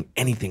correcting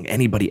anything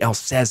anybody else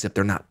says if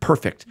they're not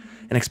perfect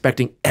and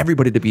expecting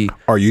everybody to be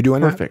Are you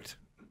doing perfect?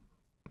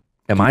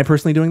 That? Am I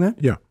personally doing that?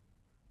 Yeah.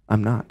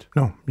 I'm not.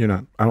 No, you're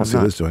not. I don't see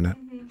Liz doing that.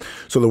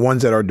 So the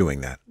ones that are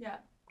doing that,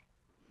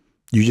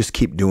 you just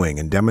keep doing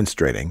and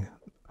demonstrating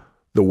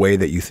the way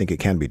that you think it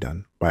can be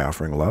done by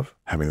offering love,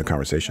 having the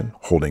conversation,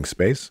 holding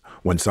space.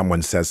 When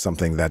someone says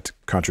something that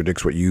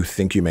contradicts what you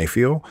think you may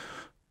feel,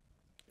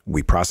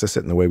 we process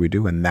it in the way we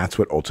do, and that's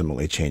what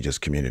ultimately changes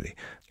community.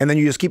 And then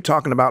you just keep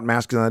talking about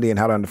masculinity and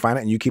how to undefine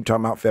it, and you keep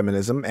talking about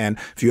feminism, and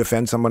if you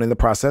offend someone in the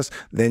process,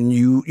 then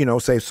you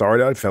say, sorry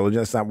that I offended you.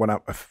 That's not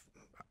what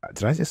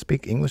did I just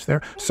speak English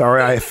there?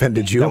 Sorry, I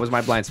offended you. That was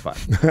my blind spot.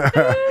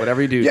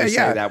 Whatever you do, say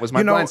that was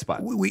my blind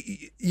spot.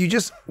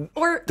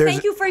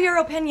 Thank you for your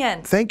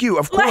opinion. Thank you,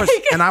 of course,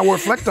 and I will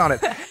reflect on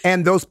it.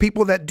 And those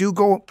people that do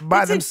go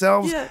by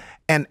themselves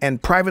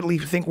and privately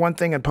think one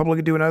thing and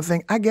publicly do another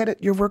thing, I get it.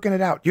 You're working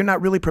it out. You're not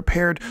really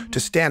prepared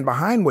to stand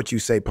behind what you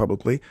say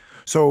publicly.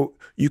 So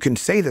you can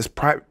say this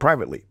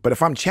privately. But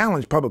if I'm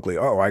challenged publicly,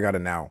 I got to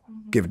now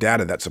give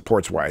data that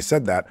supports why I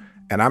said that.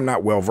 And I'm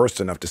not well versed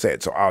enough to say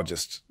it. So I'll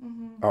just,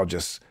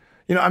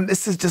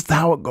 this is just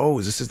how it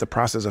goes. This is the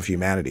process of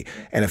humanity.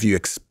 And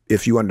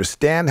if you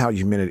understand how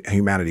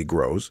humanity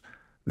grows,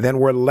 then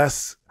we're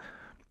less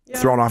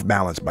thrown off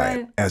balance by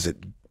it as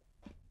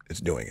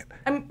it's doing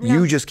it.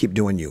 You just keep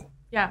doing you.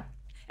 Yeah.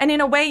 And in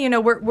a way,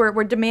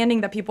 we're demanding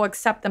that people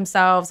accept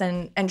themselves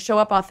and show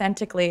up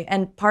authentically.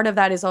 And part of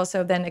that is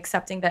also then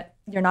accepting that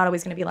you're not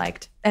always going to be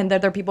liked, and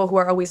that there are people who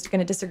are always going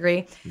to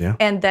disagree. Yeah.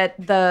 And that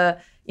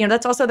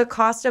that's also the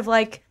cost of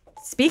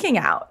speaking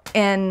out,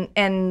 and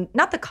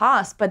not the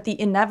cost, but the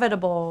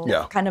inevitable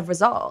kind of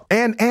result.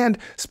 And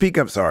speak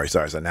up. Sorry.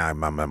 So now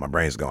my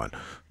brain's going.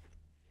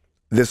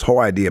 This whole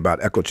idea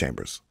about echo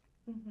chambers.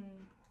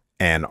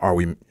 And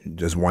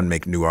does one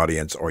make new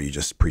audience, or are you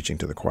just preaching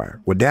to the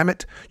choir? Well, damn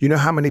it. You know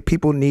how many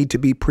people need to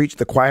be preached?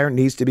 The choir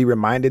needs to be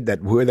reminded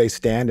that where they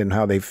stand and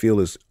how they feel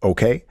is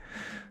okay.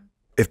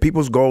 If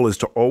people's goal is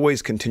to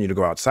always continue to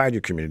go outside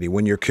your community,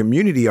 when your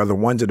community are the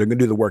ones that are going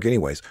to do the work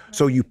anyways.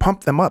 So you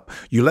pump them up.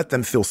 You let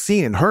them feel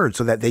seen and heard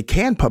so that they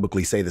can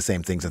publicly say the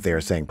same things that they are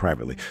saying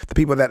privately. The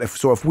people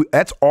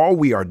that's all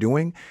we are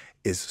doing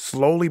is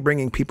slowly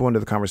bringing people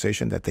into the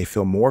conversation that they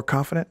feel more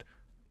confident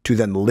to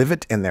then live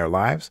it in their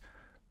lives,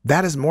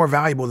 that is more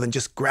valuable than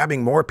just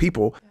grabbing more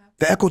people.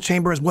 The echo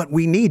chamber is what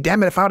we need.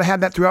 Damn it, if I would have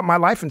had that throughout my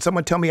life and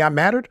someone tell me I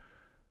mattered,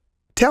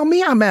 tell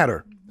me I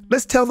matter.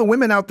 Let's tell the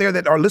women out there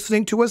that are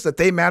listening to us that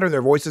they matter,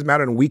 their voices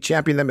matter, and we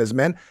champion them as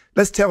men.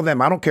 Let's tell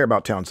them. I don't care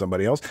about telling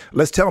somebody else.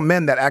 Let's tell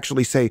men that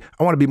actually say,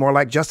 I want to be more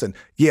like Justin.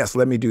 Yes,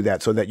 let me do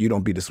that so that you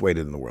don't be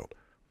dissuaded in the world.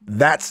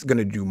 That's going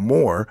to do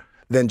more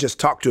than just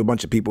talk to a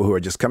bunch of people who are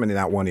just coming in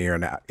out one ear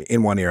and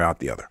in one ear out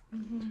the other.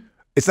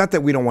 It's not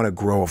that we don't want to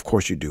grow. Of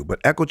course you do. But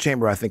echo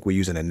chamber, I think we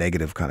use in a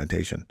negative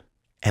connotation.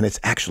 And it's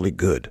actually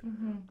good.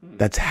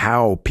 That's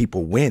how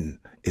people win,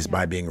 is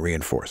by being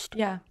reinforced.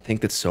 Yeah. I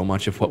think that so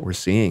much of what we're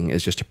seeing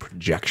is just a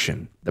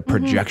projection, the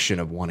projection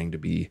of wanting to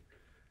be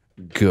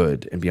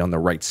good and be on the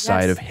right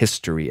side of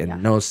history.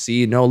 And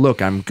no,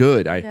 look, I'm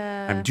good.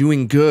 I'm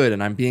doing good,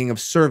 and I'm being of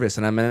service,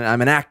 and I'm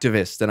an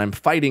activist, and I'm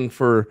fighting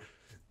for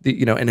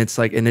the, and it's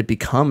like, and it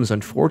becomes,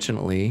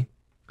 unfortunately,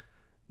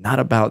 not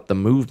about the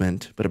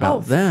movement, but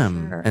about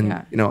them. Sure.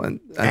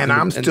 And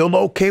I'm still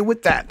okay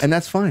with that. And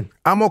that's fine.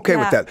 I'm okay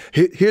with that.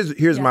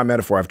 Here's my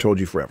metaphor I've told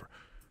you forever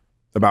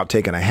about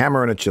taking a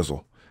hammer and a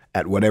chisel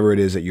at whatever it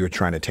is that you're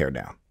trying to tear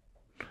down.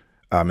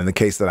 In the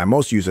case that I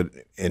most use it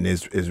in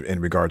is in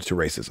regards to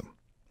racism,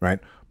 right?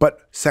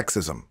 But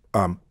sexism,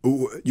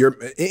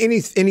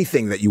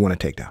 anything that you want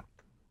to take down.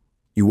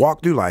 You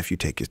walk through life, you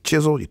take your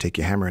chisel, you take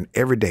your hammer, and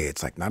every day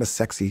it's like not a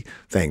sexy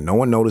thing. No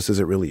one notices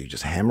it really. You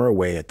just hammer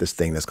away at this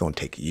thing that's going to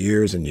take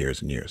years and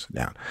years and years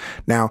down.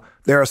 Now,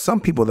 there are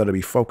some people that'll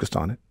be focused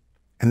on it,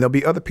 and there'll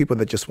be other people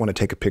that just want to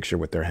take a picture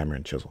with their hammer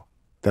and chisel.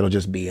 That'll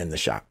just be in the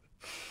shot.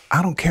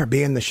 I don't care,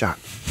 be in the shot.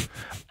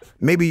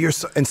 Maybe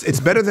it's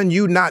better than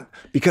you not,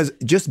 because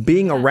just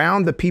being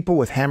around the people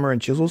with hammer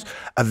and chisels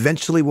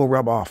eventually will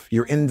rub off.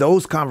 You're in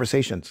those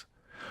conversations.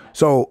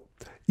 So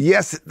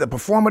yes, the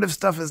performative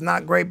stuff is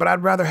not great, but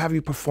I'd rather have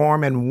you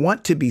perform and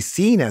want to be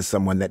seen as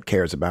someone that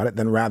cares about it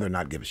than rather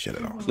not give a shit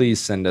at all. Please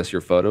send us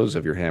your photos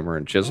of your hammer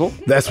and chisel.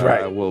 That's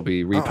right. We'll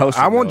be reposting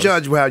I won't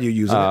judge how you're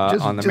using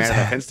it. On the Man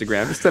Enough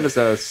Instagram. Just send us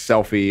a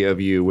selfie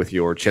of you with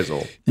your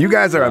chisel. You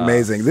guys are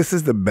amazing. This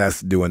is the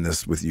best doing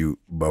this with you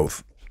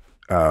both.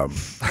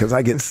 Because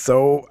I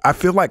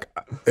feel like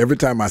every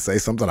time I say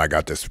something, I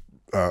got this,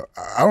 I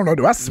don't know,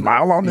 do I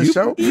smile on this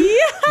show? Yeah.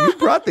 You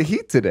brought the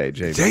heat today,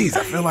 Jamey. Jeez,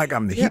 I feel like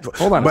I'm the heat.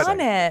 Hold on. On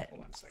it.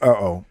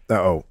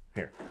 Uh-oh.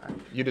 Here.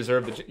 You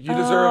deserve the...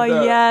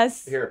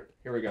 Yes. Here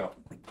we go.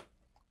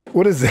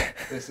 What is it?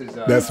 This is...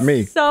 That's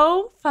me.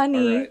 So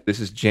funny. Right.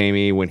 This is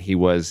Jamey when he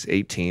was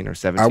 18 or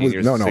 17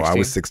 years old. I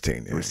was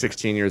 16. You were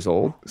 16 years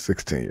old?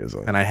 16 years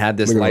old. And I had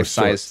this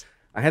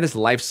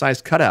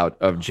life-size cutout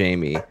of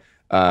Jamey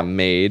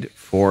made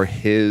for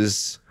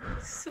his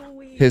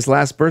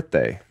last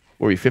birthday.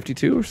 Were you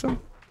 52 or something?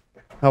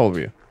 How old were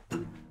you?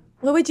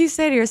 What would you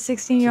say to your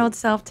 16-year-old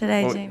self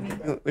today,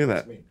 Jamey? Look at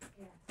that.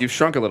 You've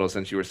shrunk a little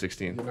since you were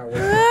 16. It's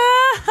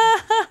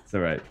all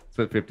right. That's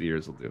what 50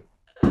 years will do.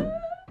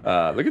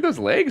 Look at those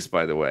legs,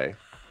 by the way.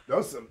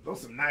 Those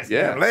some nice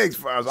legs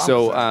for us.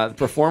 So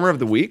Performer of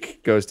the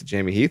Week goes to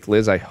Jamey Heath.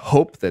 Liz, I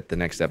hope that the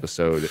next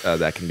episode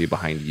that can be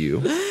behind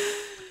you.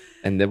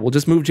 And then we'll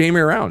just move Jamey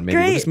around. Maybe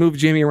we'll just move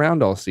Jamey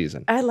around all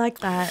season. I like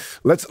that.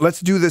 Let's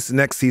do this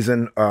next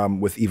season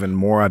with even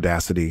more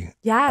audacity.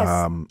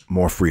 Yes.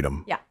 More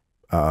freedom. Yeah.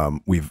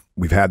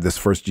 We've had this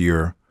first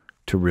year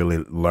to really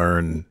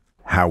learn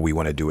how we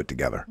want to do it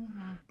together.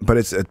 But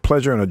it's a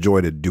pleasure and a joy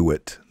to do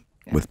it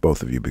with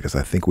both of you, because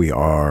I think we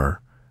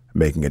are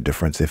making a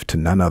difference, if to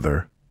none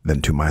other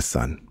than to my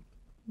son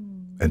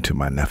and to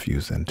my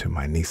nephews and to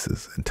my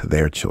nieces and to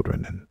their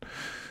children and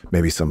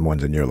maybe some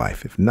ones in your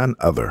life, if none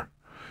other.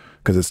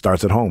 Because it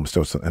starts at home,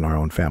 starts in our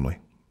own family.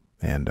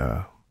 And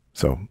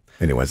so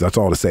anyways, that's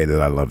all to say that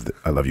I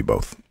love you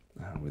both.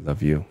 We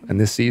love you. And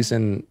this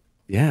season,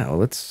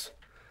 let's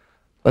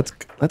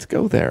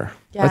go there.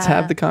 Yeah. Let's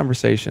have the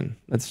conversation.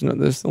 That's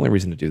the only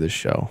reason to do this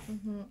show,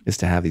 is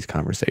to have these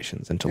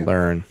conversations and to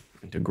learn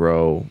and to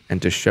grow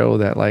and to show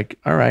that, like,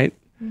 all right,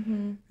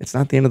 it's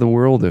not the end of the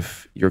world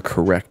if you're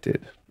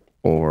corrected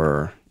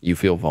or you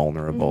feel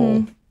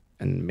vulnerable.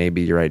 And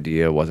maybe your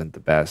idea wasn't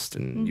the best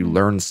and you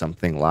learned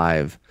something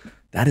live.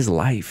 That is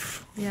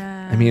life.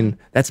 Yeah. I mean,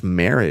 that's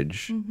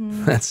marriage.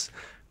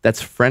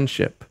 That's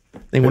friendship. I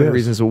think one of the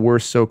reasons that we're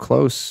so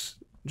close,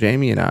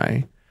 Jamey and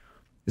I,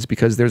 is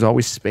because there's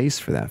always space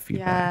for that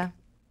feedback.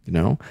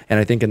 Yeah. And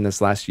I think in this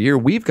last year,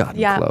 we've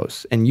gotten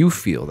close, and you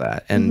feel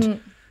that.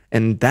 And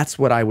that's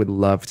what I would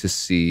love to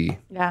see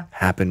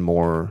happen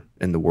more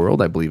in the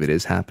world. I believe it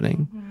is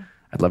happening.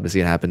 I'd love to see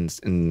it happen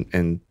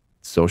in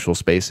social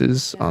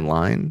spaces,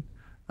 online.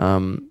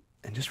 And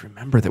just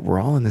remember that we're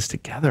all in this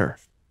together.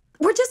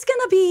 We're just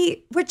gonna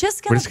be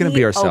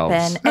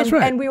ourselves.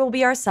 Open, and we will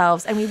be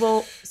ourselves, and we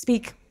will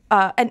speak,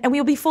 and we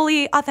will be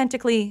fully,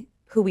 authentically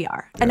who we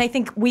are. And I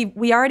think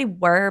we already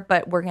were,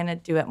 but we're gonna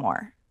do it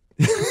more.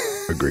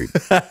 Agreed.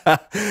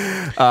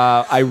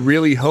 I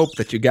really hope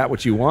that you got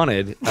what you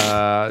wanted.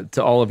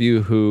 To all of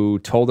you who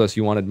told us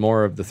you wanted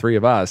more of the three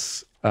of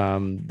us,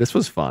 this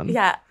was fun.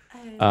 Yeah.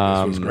 This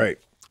was great.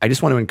 I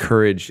just want to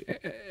encourage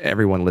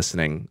everyone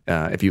listening,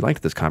 if you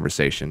liked this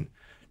conversation,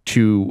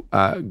 to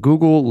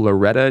Google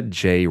Loretta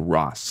J.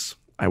 Ross.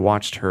 I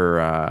watched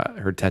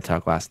her TED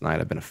Talk last night.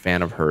 I've been a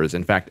fan of hers.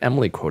 In fact,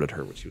 Emily quoted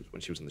her when she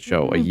was in the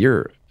show a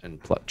year and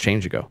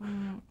change ago.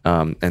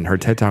 And her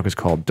TED Talk is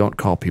called "Don't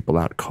Call People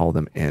Out, Call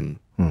Them In."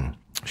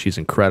 She's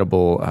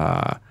incredible,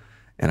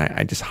 and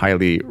I just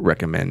highly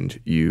recommend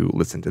you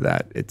listen to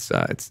that. It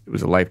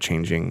was a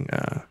life-changing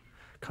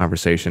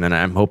conversation, and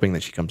I'm hoping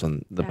that she comes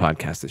on the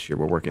podcast this year.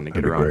 We're working to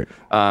get her great.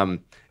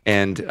 on.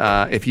 And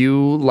if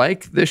you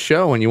like this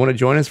show and you want to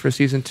join us for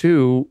season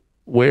 2,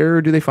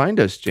 where do they find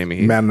us, Jamey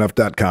Heath?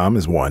 Manenough.com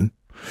is one.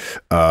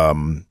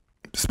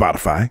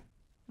 Spotify,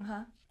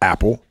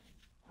 Apple,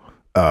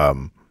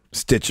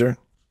 Stitcher.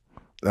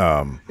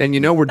 And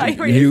we're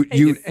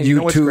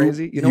YouTube. What's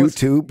crazy?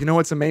 YouTube. You know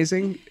what's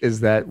amazing is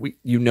that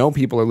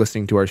people are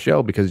listening to our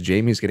show because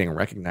Jamey's getting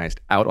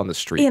recognized out on the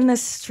street. In the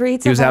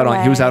streets. He was of out LA.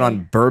 on. He was out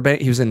on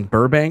Burbank. He was in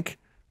Burbank.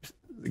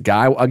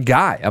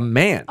 A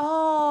man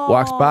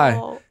walks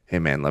by. Hey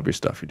man, love your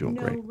stuff. You're doing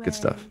great. way. Good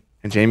stuff.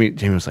 And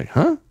Jamey was like,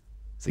 huh?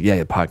 He's like,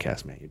 yeah,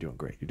 podcast, man. You're doing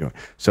great.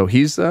 So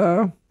he's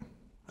You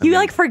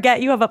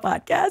forget you have a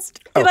podcast.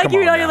 Oh, come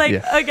on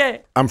now.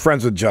 Okay. I'm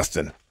friends with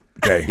Justin.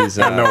 Okay,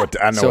 I know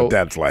what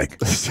that's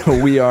like. So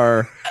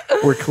we're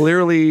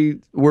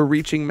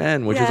reaching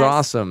men, which is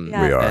awesome.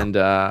 Yeah. We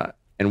are.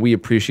 And we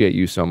appreciate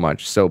you so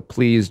much. So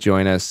please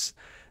join us.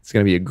 It's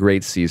going to be a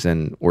great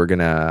season. We're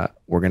gonna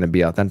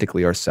be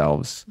authentically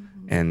ourselves,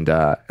 and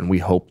we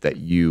hope that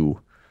you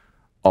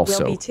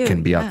also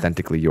can be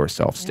authentically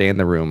yourself. Stay in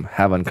the room,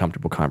 have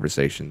uncomfortable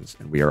conversations,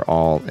 and we are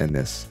all in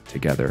this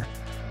together.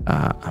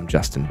 I'm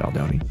Justin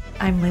Baldoni.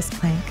 I'm Liz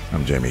Plank.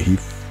 I'm Jamey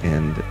Heath.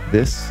 And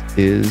this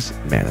is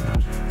Man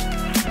Enough.